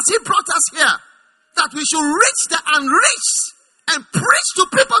intent has He brought us here, that we should reach the unreached and preach to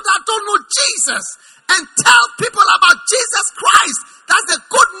people that don't know Jesus and tell people about Jesus Christ. That's the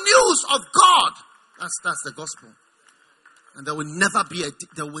good news of God. That's the gospel. And there will never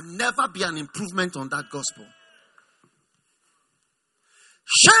be an improvement on that gospel.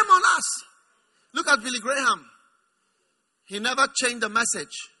 Shame on us. Look at Billy Graham. He never changed the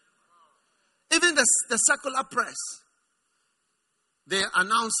message. Even the secular press, they're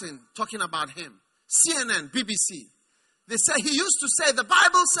announcing, talking about him. CNN, BBC. They say he used to say, the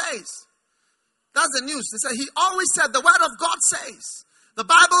Bible says. That's the news. They say he always said, the word of God says. The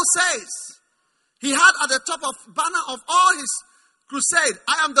Bible says. He had at the top of banner of all his crusade,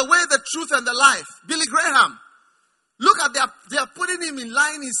 I am the way, the truth, and the life. Billy Graham. Look at they are putting him in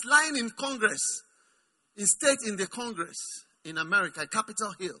line. He's lying in Congress. In the Congress in America,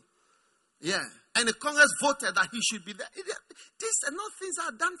 Capitol Hill. Yeah. And the Congress voted that he should be there. These are not things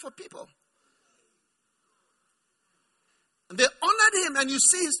that are done for people. And they honored him, and you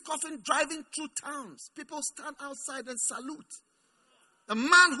see his coffin driving through towns. People stand outside and salute. The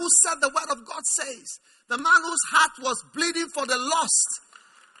man who said the word of God says. The man whose heart was bleeding for the lost.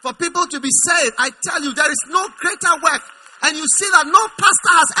 For people to be saved. I tell you, there is no greater work. And you see that no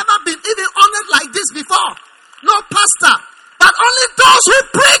pastor has ever been even honored like this before. No pastor. But only those who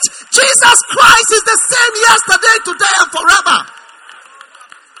preach Jesus Christ is the same yesterday, today, and forever.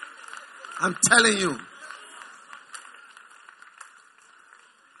 I'm telling you.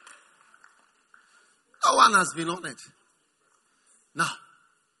 No one has been honored. Now,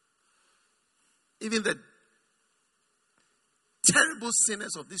 even the terrible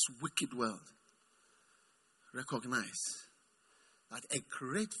sinners of this wicked world recognize that a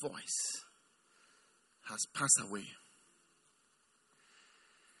great voice has passed away.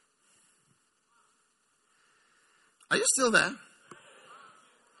 Are you still there?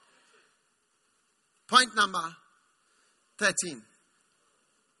 Point number 13.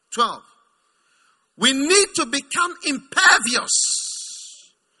 12. We need to become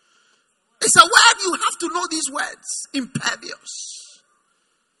impervious. It's a word, you have to know these words. Impervious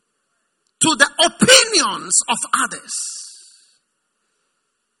to the opinions of others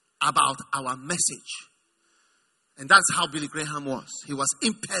about our message. And that's how Billy Graham was. He was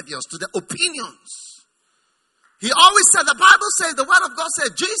impervious to the opinions. He always said, the Bible says, the word of God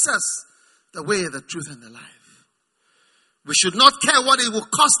said, Jesus, the way, the truth, and the life. We should not care what it will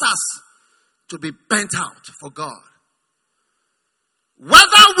cost us to be bent out for God.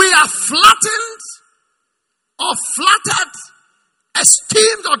 Whether we are flattened or flattered,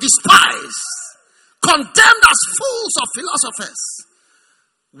 esteemed or despised, condemned as fools or philosophers,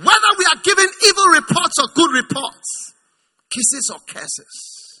 whether we are given evil reports or good reports, kisses or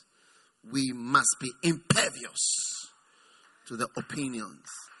curses, we must be impervious to the opinions.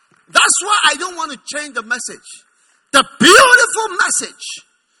 That's why I don't want to change the message. The beautiful message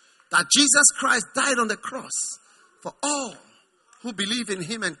that Jesus Christ died on the cross for all who believe in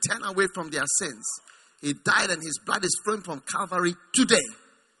him and turn away from their sins. He died and his blood is flowing from Calvary today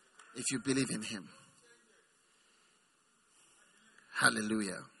if you believe in him.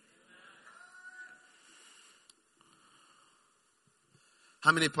 Hallelujah.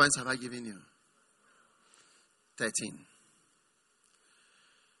 How many points have I given you? 13.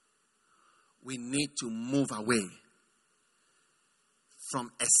 We need to move away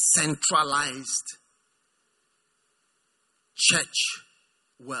from a centralized church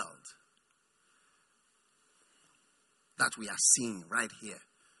world that we are seeing right here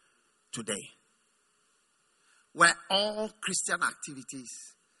today, where all Christian activities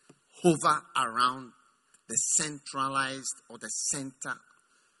hover around the centralized or the center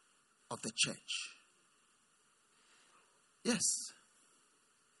of the church. Yes.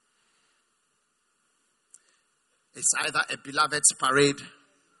 It's either a beloved's parade,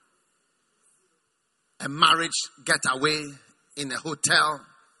 a marriage getaway in a hotel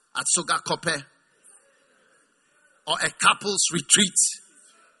at Sogakope, or a couple's retreat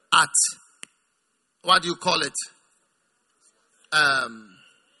at, what do you call it?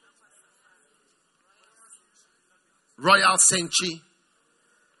 Royal Senchi,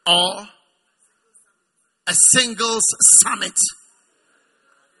 or a singles summit,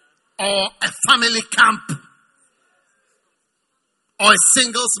 or a family camp, or a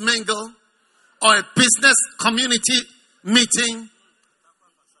singles mingle, or a business community meeting,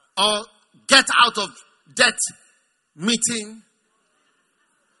 or get out of debt meeting,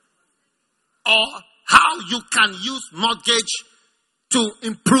 or how you can use mortgage to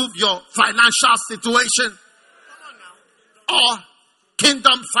improve your financial situation, or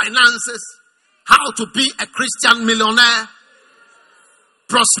kingdom finances, how to be a Christian millionaire,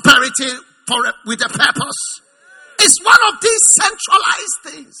 prosperity with a purpose. It's one of these centralized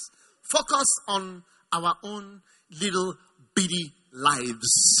things. Focus on our own little bitty lives.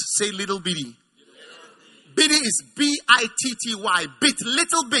 Say little bitty. Bitty is B-I-T-T-Y. Bit,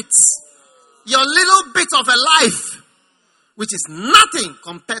 little bits. Your little bit of a life, which is nothing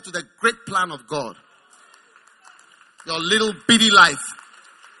compared to the great plan of God. Your little bitty life.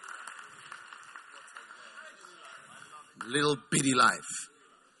 Little bitty life.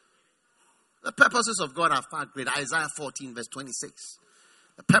 The purposes of God are far great. Isaiah 14 verse 26.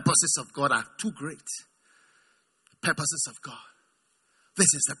 The purposes of God are too great. The purposes of God.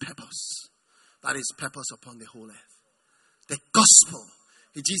 This is the purpose. That is purpose upon the whole earth. The gospel.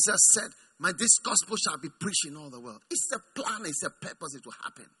 Jesus said, this gospel shall be preached in all the world. It's the plan, it's the purpose, it will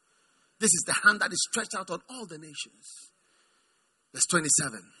happen. This is the hand that is stretched out on all the nations. Verse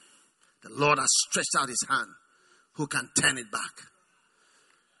 27. The Lord has stretched out his hand. Who can turn it back?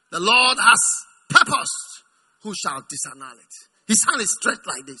 The Lord has purposed. Who shall disannul it? His hand is stretched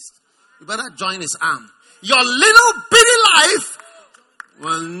like this. You better join his arm. Your little bitty life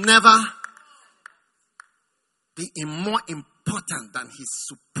will never be more important than his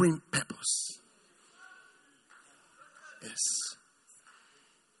supreme purpose. Yes.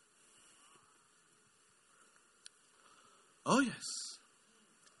 Oh, yes.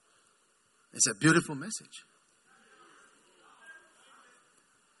 It's a beautiful message.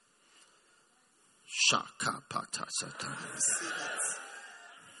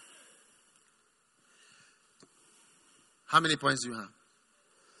 How many points do you have?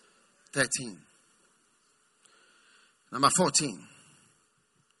 13. Number 14.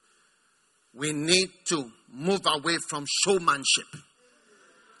 We need to move away from showmanship.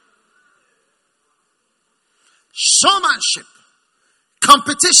 Showmanship,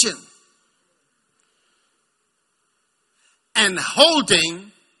 competition, and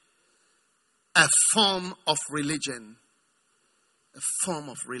holding a form of religion. A form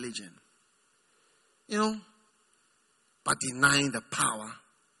of religion. You know, but denying the power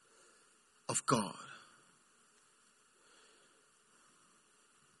of God.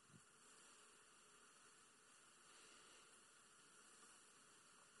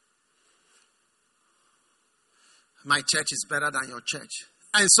 My church is better than your church.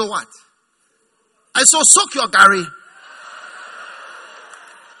 And so what? And so soak your Gary.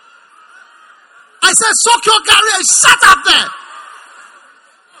 I said soak your Gary and shut up there.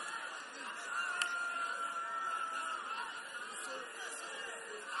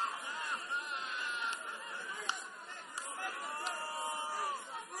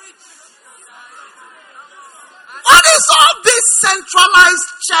 What is all this centralized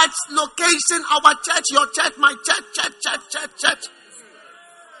church location? Our church, your church, my church, church.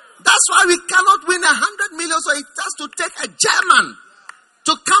 That's why we cannot win 100 million. So it has to take a German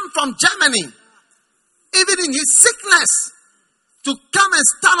to come from Germany, even in his sickness, to come and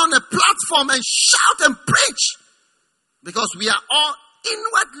stand on a platform and shout and preach. Because we are all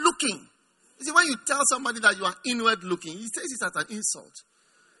inward looking. You see, when you tell somebody that you are inward looking, he says it as an insult.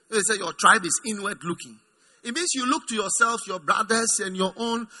 They say your tribe is inward looking. It means you look to yourselves, your brothers, and your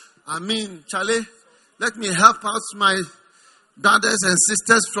own. Charlie, let me help out my brothers and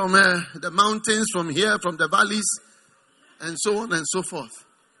sisters from the mountains, from here, from the valleys, and so on and so forth.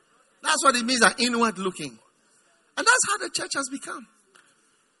 That's what it means, inward looking. And that's how the church has become.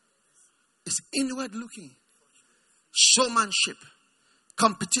 It's inward looking. Showmanship.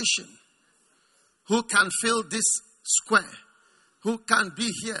 Competition. Who can fill this square? Who can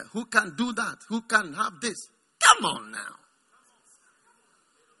be here? Who can do that? Who can have this? Come on now.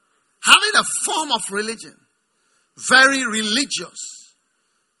 Having a form of religion. Very religious.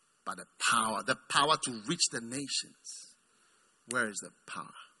 But the power to reach the nations. Where is the power?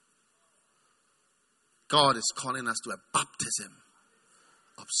 God is calling us to a baptism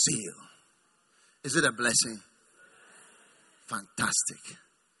of zeal. Is it a blessing? Fantastic.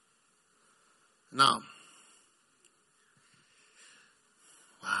 Now,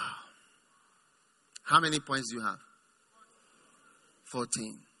 wow. How many points do you have?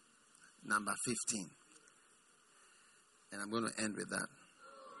 14. Number 15. And I'm going to end with that.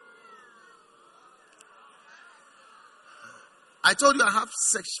 I told you I have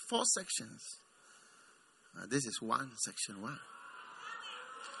 4 sections. This is section 1.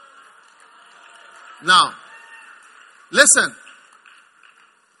 Now, listen.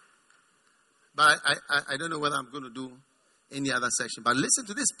 But I don't know whether I'm going to do any other section. But listen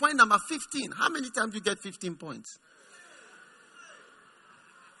to this. Point number 15. How many times do you get 15 points?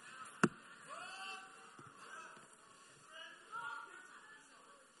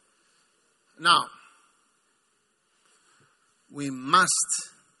 Now, we must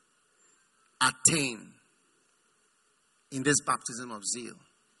attain in this baptism of zeal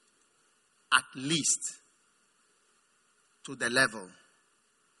at least to the level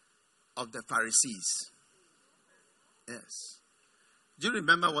of the Pharisees. Yes. Do you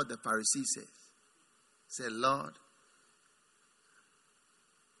remember what the Pharisee says? Say, Lord,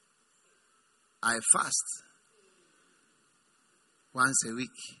 I fast once a week.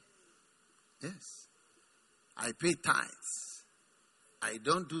 Yes. I pay tithes. I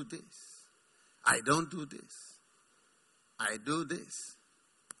don't do this. I don't do this. I do this.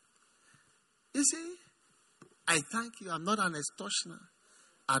 You see, I thank you. I'm not an extortioner,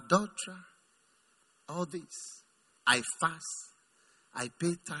 adulterer, all this. I fast. I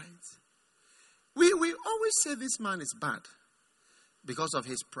pay tithes. We always say this man is bad because of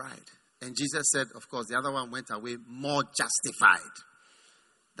his pride. And Jesus said, of course, the other one went away more justified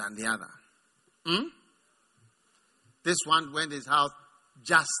than the other. This one went his house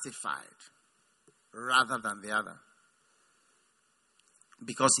justified rather than the other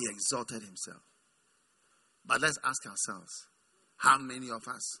because he exalted himself. But let's ask ourselves, how many of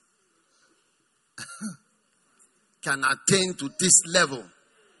us can attain to this level?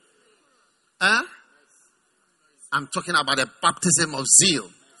 I'm talking about a baptism of zeal,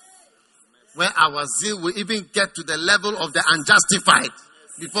 where our zeal will even get to the level of the unjustified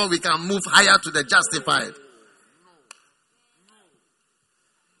before we can move higher to the justified.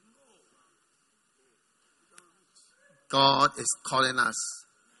 God is calling us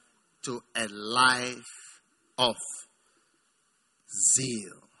to a life of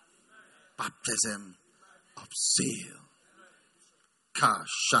zeal. Baptism of zeal.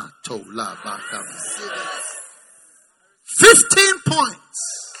 Kashatola bakam. 15 points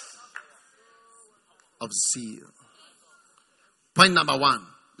of zeal. Point number 1.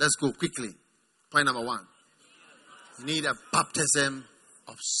 Let's go quickly. Point number 1. You need a baptism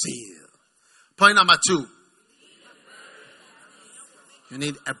of zeal. Point number 2. You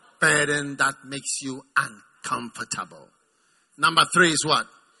need a burden that makes you uncomfortable. Number 3 is what?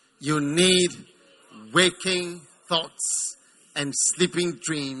 You need waking thoughts and sleeping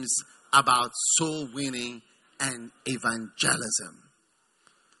dreams about soul winning and evangelism.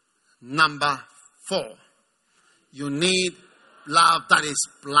 Number 4. You need love that is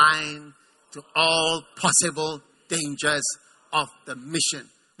blind to all possible dangers of the mission.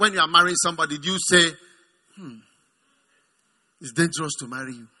 When you are marrying somebody, do you say, it's dangerous to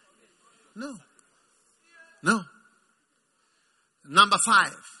marry you? No. No. Number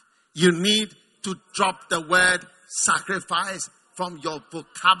 5, you need to drop the word sacrifice from your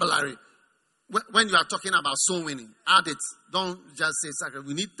vocabulary. When you are talking about soul winning, add it. Don't just say sacrifice.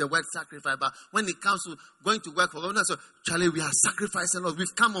 We need the word sacrifice. But when it comes to going to work for government, so Charlie, we are sacrificing.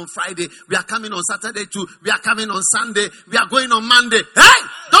 We've come on Friday. We are coming on Saturday too. We are coming on Sunday. We are going on Monday. Hey,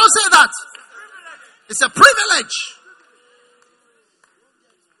 don't say that. It's a privilege.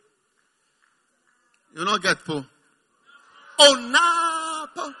 You not get po. Oh, no.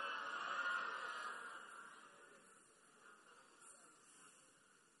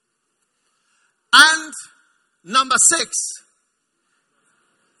 And number 6,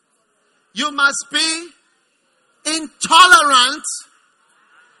 you must be intolerant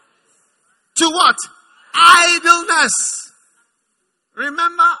to what? Idleness.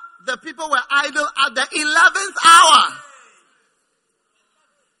 Remember, the people were idle at the 11th hour.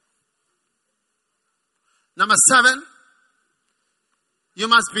 Number 7, you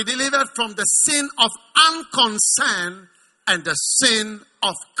must be delivered from the sin of unconcern and the sin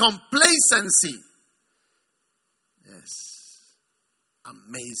of complacency. Yes.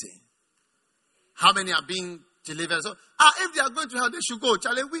 Amazing. How many are being delivered? So, if they are going to hell, they should go.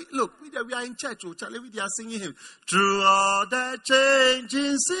 Charlie, we are in church. Oh, Charlie, they are singing him. Through all the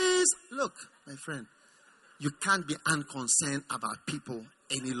changing seas. Look, my friend, you can't be unconcerned about people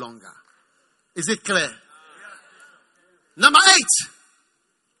any longer. Is it clear? Number 8,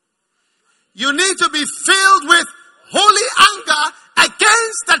 you need to be filled with holy anger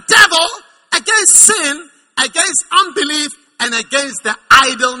against the devil, against sin, against unbelief, and against the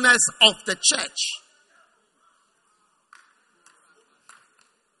idleness of the church.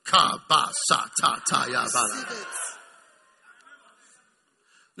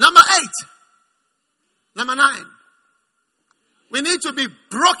 Number 8. Number 9. We need to be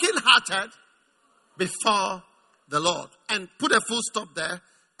broken-hearted before the Lord. And put a full stop there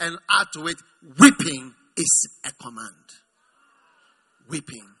and add to it, weeping is a command.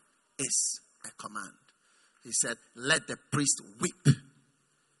 Weeping is a command. He said, let the priest weep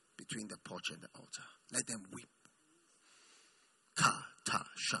between the porch and the altar. Let them weep. I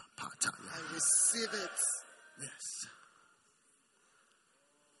receive it. Yes.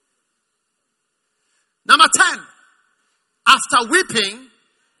 Number 10. After weeping,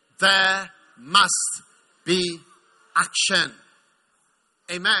 there must be action.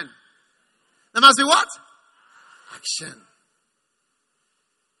 Amen. There must be what? Action.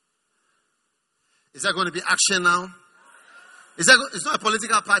 Is there going to be action now? It's not a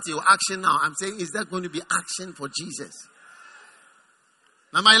political party or action now. I'm saying, is there going to be action for Jesus?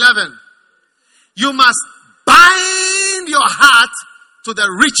 Number 11. You must bind your heart to the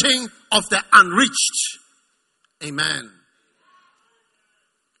reaching of the unreached. Amen.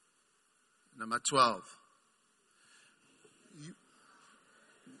 Number 12.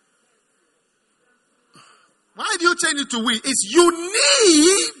 Why do you change it to we? It's you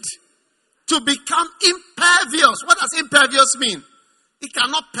need to become impervious. What does impervious mean? It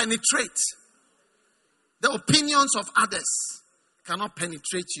cannot penetrate. The opinions of others cannot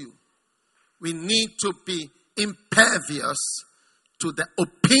penetrate you. We need to be impervious to the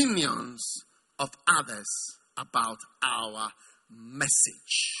opinions of others about our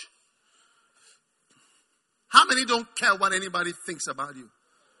message. How many don't care what anybody thinks about you?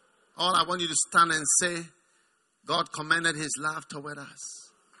 All I want you to stand and say, God commended his love toward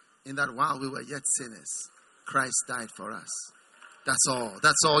us, in that while we were yet sinners, Christ died for us. That's all.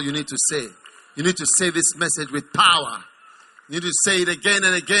 That's all you need to say. You need to say this message with power. You need to say it again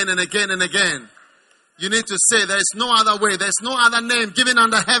and again and again and again. You need to say there is no other way. There's no other name given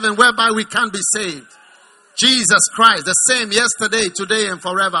under heaven whereby we can be saved. Jesus Christ, the same yesterday, today, and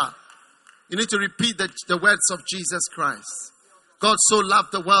forever. You need to repeat the words of Jesus Christ. God so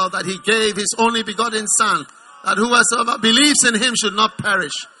loved the world that he gave his only begotten Son, that whoever believes in him should not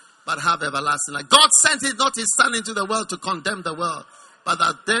perish, but have everlasting life. God sent not his Son into the world to condemn the world, but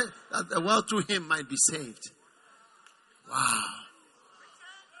that the world through him might be saved. Wow.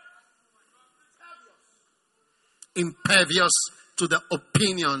 Impervious to the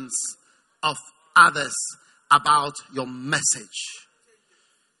opinions of others about your message.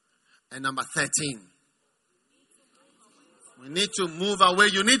 And number 13. We need to move away.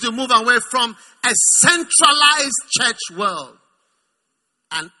 You need to move away from a centralized church world.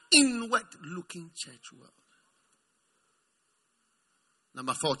 An inward looking church world.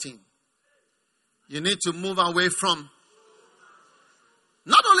 Number 14. You need to move away from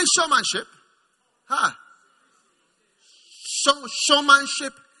not only showmanship,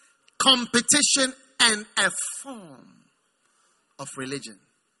 showmanship, competition, and a form of religion.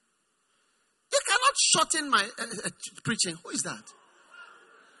 You cannot shorten my preaching. Who is that?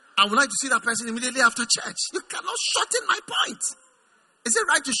 I would like to see that person immediately after church. You cannot shorten my point. Is it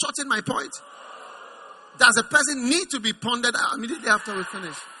right to shorten my point? Does a person need to be pondered immediately after we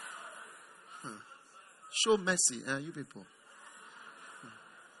finish? Show mercy, you people.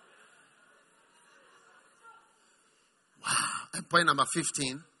 Wow. And point number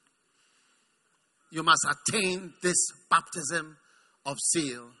 15. You must attain this baptism of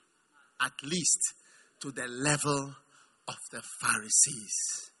zeal at least to the level of the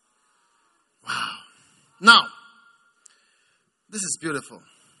Pharisees. Wow. Now, this is beautiful.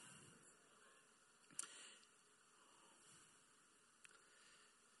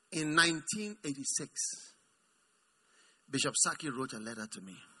 In 1986, Bishop Saki wrote a letter to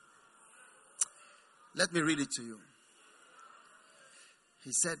me. Let me read it to you.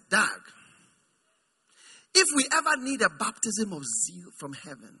 He said, Doug, if we ever need a baptism of zeal from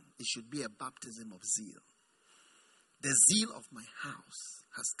heaven, it should be a baptism of zeal. The zeal of my house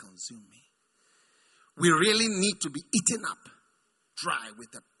has consumed me. We really need to be eaten up dry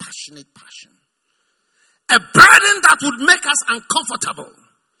with a passionate passion. A burden that would make us uncomfortable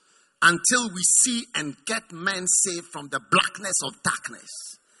until we see and get men saved from the blackness of darkness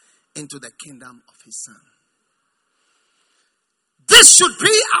into the kingdom of his Son. This should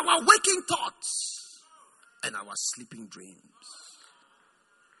be our waking thoughts and our sleeping dreams.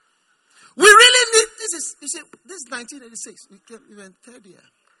 We really need, this is 1986. We were in third year.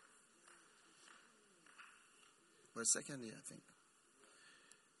 Or second year, I think.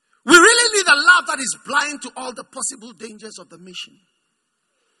 We really need a love that is blind to all the possible dangers of the mission.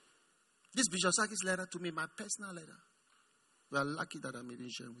 This Bishop Saki's letter to me, my personal letter. We are lucky that I made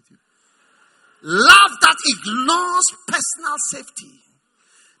it share with you. Love that ignores personal safety,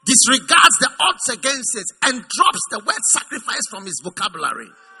 disregards the odds against it, and drops the word sacrifice from his vocabulary.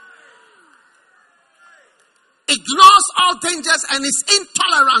 Ignores all dangers and is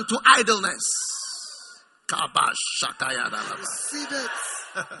intolerant to idleness. Receive it.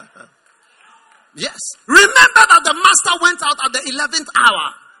 Yes. Remember that the master went out at the 11th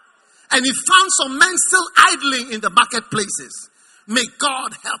hour and he found some men still idling in the marketplaces. May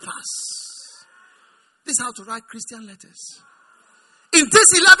God help us. This is how to write Christian letters. In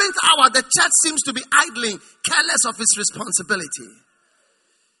this 11th hour, the church seems to be idling, careless of its responsibility.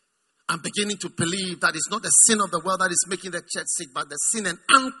 I'm beginning to believe that it's not the sin of the world that is making the church sick, but the sin and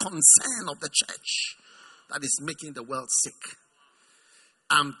unconcern of the church that is making the world sick.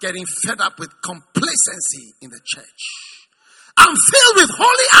 I'm getting fed up with complacency in the church. I'm filled with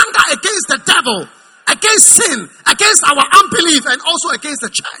holy anger against the devil, against sin, against our unbelief, and also against the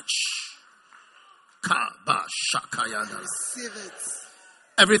church. Receive it.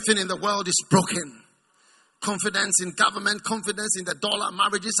 Everything in the world is broken. Confidence in government, confidence in the dollar,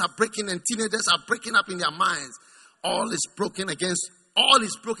 marriages are breaking, and teenagers are breaking up in their minds. All is broken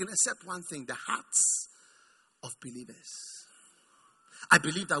except one thing, the hearts of believers. I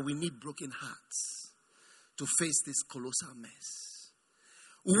believe that we need broken hearts to face this colossal mess.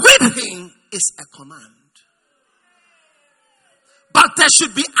 Weeping is a command. But there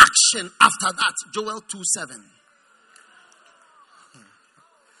should be action after that. Joel 2:7.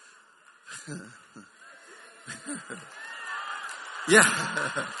 Yeah.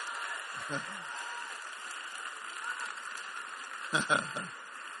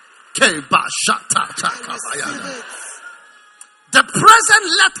 The present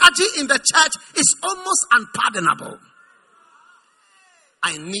lethargy in the church is almost unpardonable.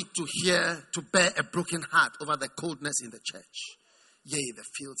 I need to bear a broken heart over the coldness in the church. Yea, the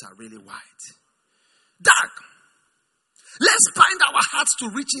fields are really wide. Dark. Let's bind our hearts to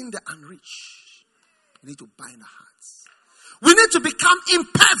reaching the unreached. We need to bind our hearts. We need to become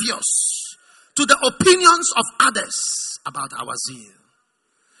impervious to the opinions of others about our zeal.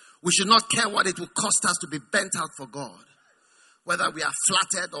 We should not care what it will cost us to be bent out for God. Whether we are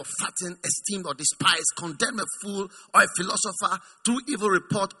flattered or fattened, esteemed or despised, condemn a fool or a philosopher, through evil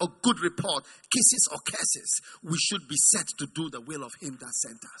report or good report, kisses or curses, we should be set to do the will of him that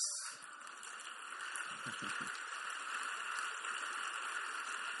sent us.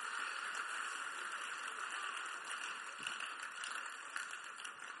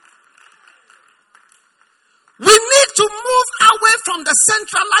 We need to move away from the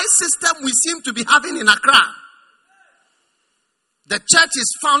centralized system we seem to be having in Accra. The church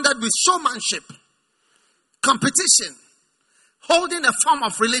is founded with showmanship, competition, holding a form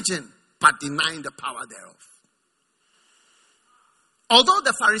of religion, but denying the power thereof. Although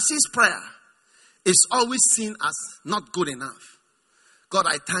the Pharisees' prayer is always seen as not good enough, God,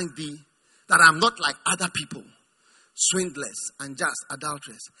 I thank thee that I'm not like other people, swindlers, unjust,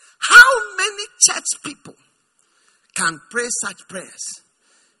 adulterers. How many church people can pray such prayers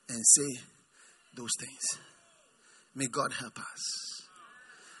and say those things? May God help us.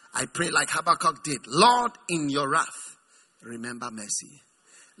 I pray like Habakkuk did. Lord, in your wrath, remember mercy.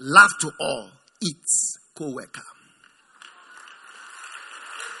 Love to all, eats co-worker.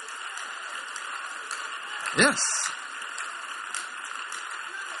 Yes.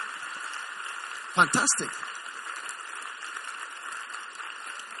 Fantastic.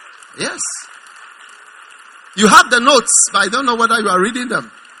 Yes. You have the notes, but I don't know whether you are reading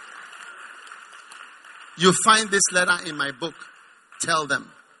them. You find this letter in my book. Tell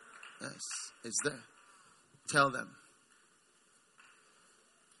them. Yes, it's there. Tell them.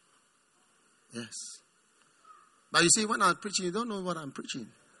 Yes. But you see, when I'm preaching, you don't know what I'm preaching.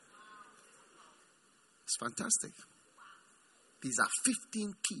 It's fantastic. These are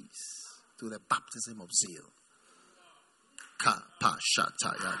 15 keys to the baptism of zeal.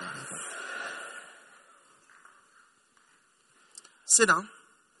 Sit down.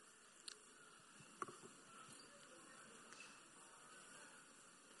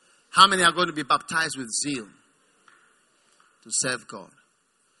 How many are going to be baptized with zeal to serve God?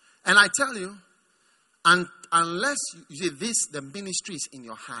 And I tell you, unless you see this, the ministry is in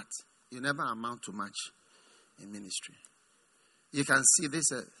your heart, you never amount to much in ministry. You can see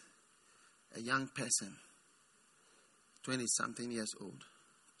this a young person, 20-something years old,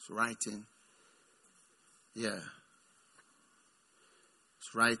 is writing. Yeah.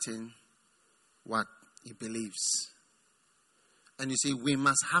 He's writing what he believes. And you see, we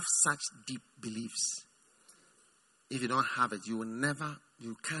must have such deep beliefs. If you don't have it, you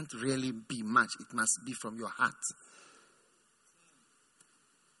can't really be much. It must be from your heart.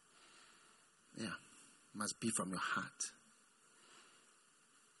 Yeah, it must be from your heart.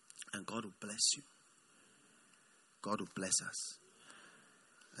 And God will bless you. God will bless us.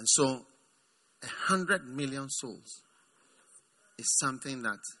 And so, 100 million souls is something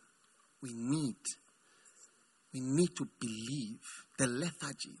that we need. We need to believe the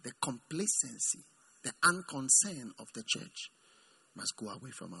lethargy, the complacency, the unconcern of the church must go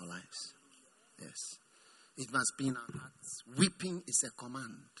away from our lives. Yes. It must be in our hearts. Weeping is a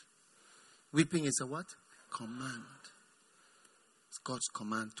command. Weeping is a what? Command. It's God's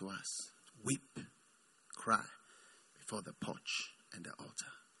command to us. Weep, cry before the porch and the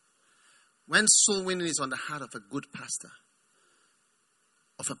altar. When soul winning is on the heart of a good pastor,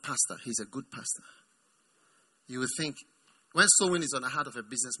 he's a good pastor. You would think, when soul winning is on the heart of a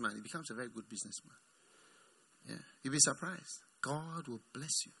businessman, he becomes a very good businessman. Yeah, you'll be surprised. God will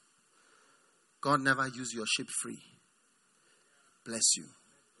bless you. God never used your ship free. Bless you.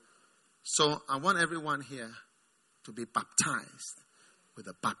 So I want everyone here to be baptized with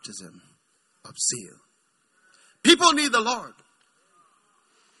the baptism of zeal. People need the Lord.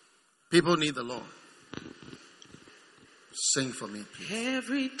 People need the Lord. Sing for me, please.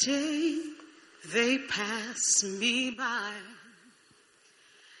 Every day they pass me by,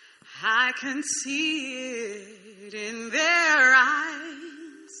 I can see it in their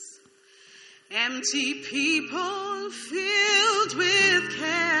eyes. Empty people filled with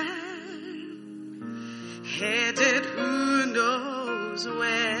care, headed who knows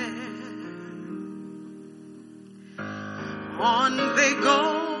where. On they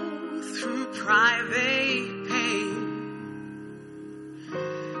go through private pain,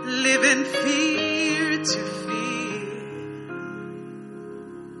 live in fear to fear.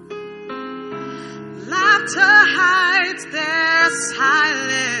 Laughter hides their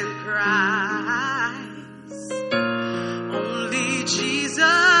silent cries. Only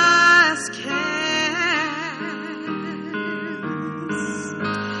Jesus cares.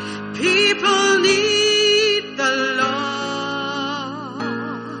 People need the Lord.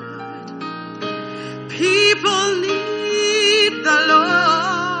 People need need the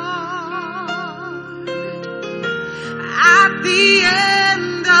Lord at the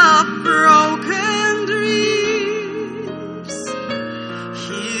end of broken dreams.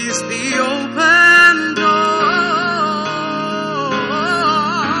 He's the open door.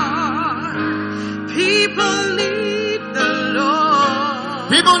 People need the Lord.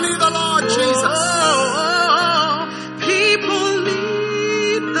 People need the Lord Jesus. People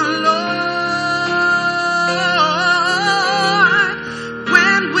need the Lord.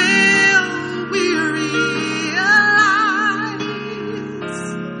 When will we realize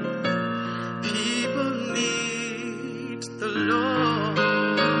people need the Lord?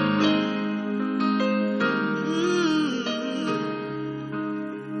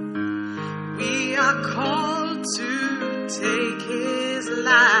 We are called to take His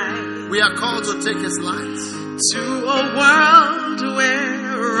light. We are called to take His light To a world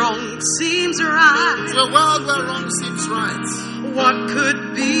where wrong seems right. to a world where wrong seems right. What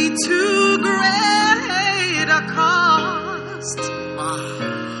could be too great a cost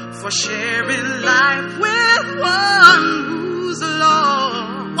Wow. for sharing life with one who's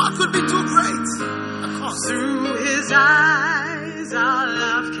lost? What could be too great? A cost. Through His eyes, our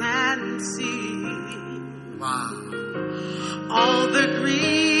love can see Wow. all the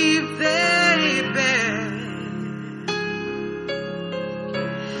grief they bear.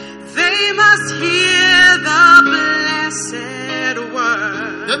 They must hear the blessed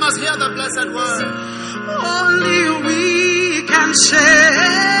word. They must hear the blessed word. Only we can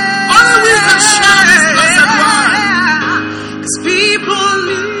share. Only we can share this blessed word. 'Cause people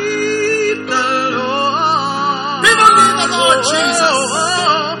need the Lord. People need the Lord Jesus.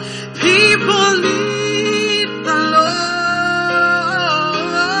 People need the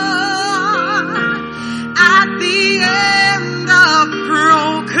Lord at the end of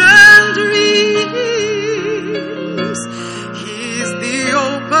broken dreams. He's the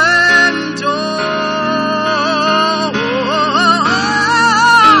open door.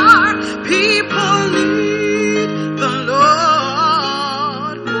 People need the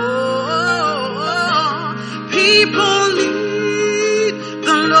Lord. People need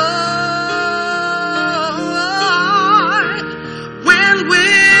the Lord. When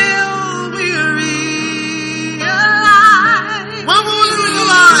will we realize When will we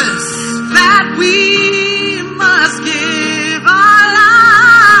realize that we must give our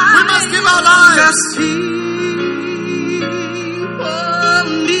lives? we must give our lives? 'Cause people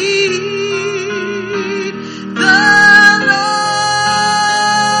need the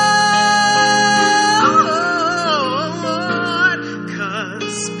Lord.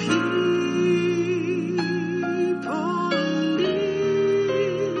 'Cause people need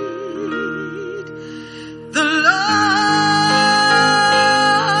the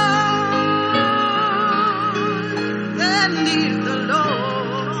Lord. They need the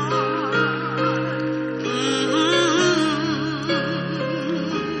Lord.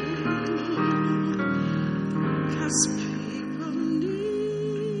 'Cause people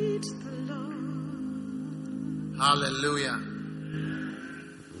need the Lord. Hallelujah.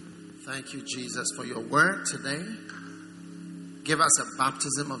 Thank you, Jesus, for your word today. Give us a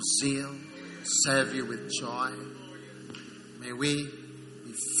baptism of zeal. Serve you with joy. May we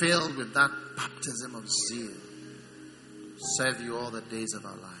be filled with that baptism of zeal. Serve you all the days of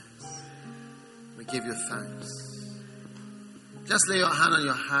our lives. We give you thanks. Just lay your hand on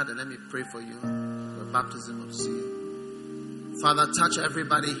your heart and let me pray for you. The baptism of zeal. Father, touch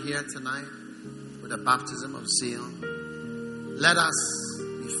everybody here tonight with a baptism of zeal. Let us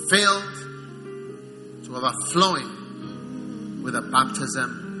be filled to overflowing with a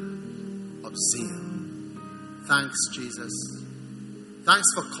baptism of zeal. Thanks, Jesus. Thanks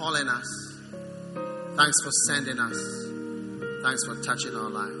for calling us. Thanks for sending us. Thanks for touching our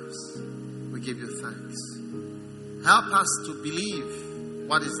lives. We give you thanks. Help us to believe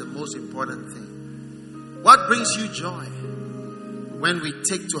what is the most important thing. What brings you joy when we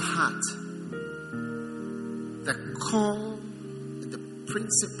take to heart the call and the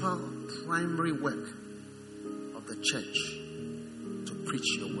principal primary work of the church to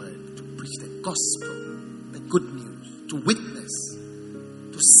preach your word, to preach the gospel, the good news, to witness,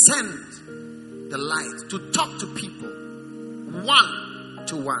 to send the light, to talk to people one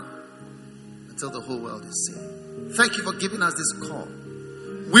to one until the whole world is saved. Thank you for giving us this call.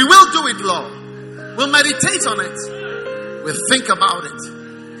 We will do it, Lord. We'll meditate on it. We'll think about it.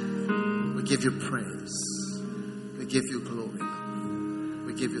 We give you praise. We give you glory.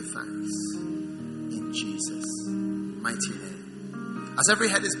 We give you thanks. In Jesus' mighty name. As every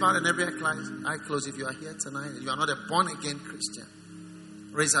head is bowed and every eye closed, if you are here tonight and you are not a born-again Christian,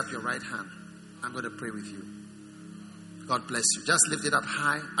 raise up your right hand. I'm going to pray with you. God bless you. Just lift it up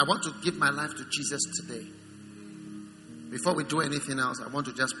high. I want to give my life to Jesus today. Before we do anything else, I want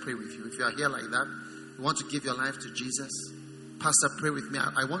to just pray with you. If you are here like that, you want to give your life to Jesus, Pastor, pray with me.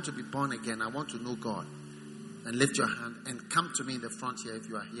 I want to be born again. I want to know God. And lift your hand and come to me in the front here. If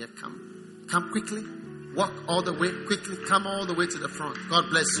you are here, come. Come quickly. Walk all the way quickly. Come all the way to the front. God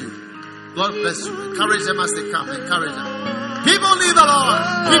bless you. God bless you. Encourage them as they come. Encourage them. People need the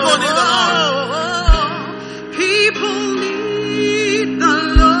Lord. People need the Lord. People need the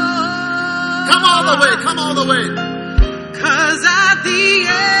Lord. Come all the way. Come all the way. 'Cause at the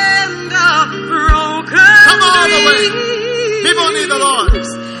end of broken Come all the way. People need the Lord.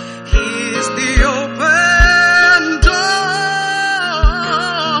 He's the open door.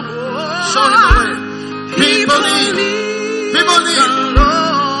 Show him the way. People need the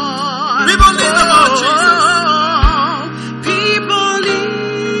Lord. People need the Lord Jesus. People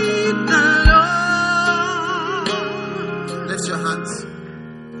need the Lord. Lift your hands.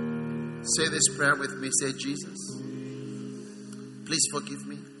 Say this prayer with me. Say, Jesus, please forgive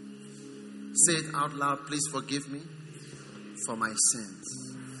me. Say it out loud. Please forgive me for my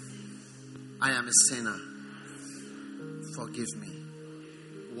sins. I am a sinner. Forgive me.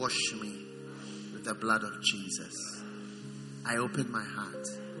 Wash me with the blood of Jesus. I open my heart.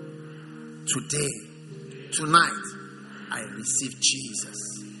 Today, tonight, I receive Jesus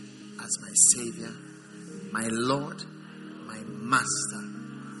as my Savior, my Lord, my Master,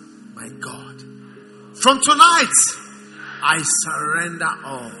 my God. From tonight, I surrender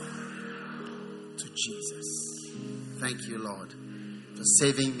all to Jesus. Thank you, Lord, for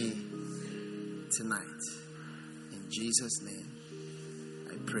saving me tonight. In Jesus' name,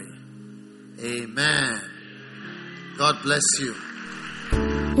 I pray. Amen. God bless you.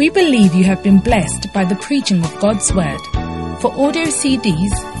 We believe you have been blessed by the preaching of God's Word. For audio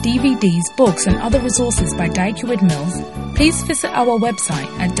CDs, DVDs, books and other resources by Dykewood Mills, please visit our website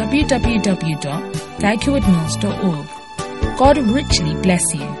at www.dykewoodmills.org. God richly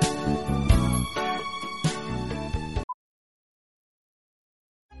bless you.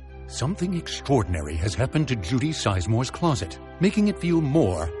 Something extraordinary has happened to Judy Sizemore's closet, making it feel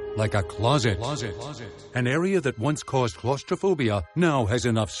more like a closet. An area that once caused claustrophobia now has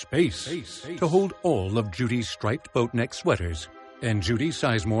enough space to hold all of Judy's striped boat neck sweaters. And Judy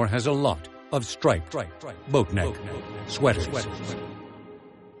Sizemore has a lot of striped boat neck sweaters.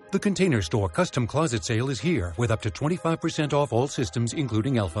 The Container Store Custom Closet Sale is here with up to 25% off all systems,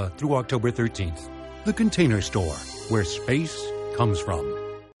 including Alpha, through October 13th. The Container Store, where space comes from.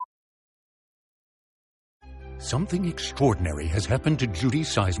 Something extraordinary has happened to Judy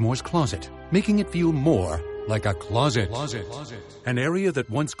Sizemore's closet, making it feel more like a closet. An area that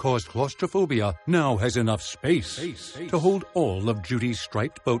once caused claustrophobia now has enough space to hold all of Judy's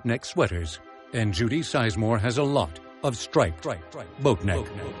striped boat neck sweaters. And Judy Sizemore has a lot of striped boat neck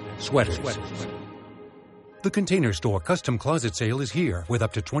sweaters. The Container Store Custom Closet Sale is here with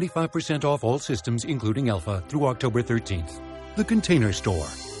up to 25% off all systems, including Alpha, through October 13th. The Container Store,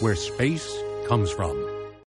 where space comes from.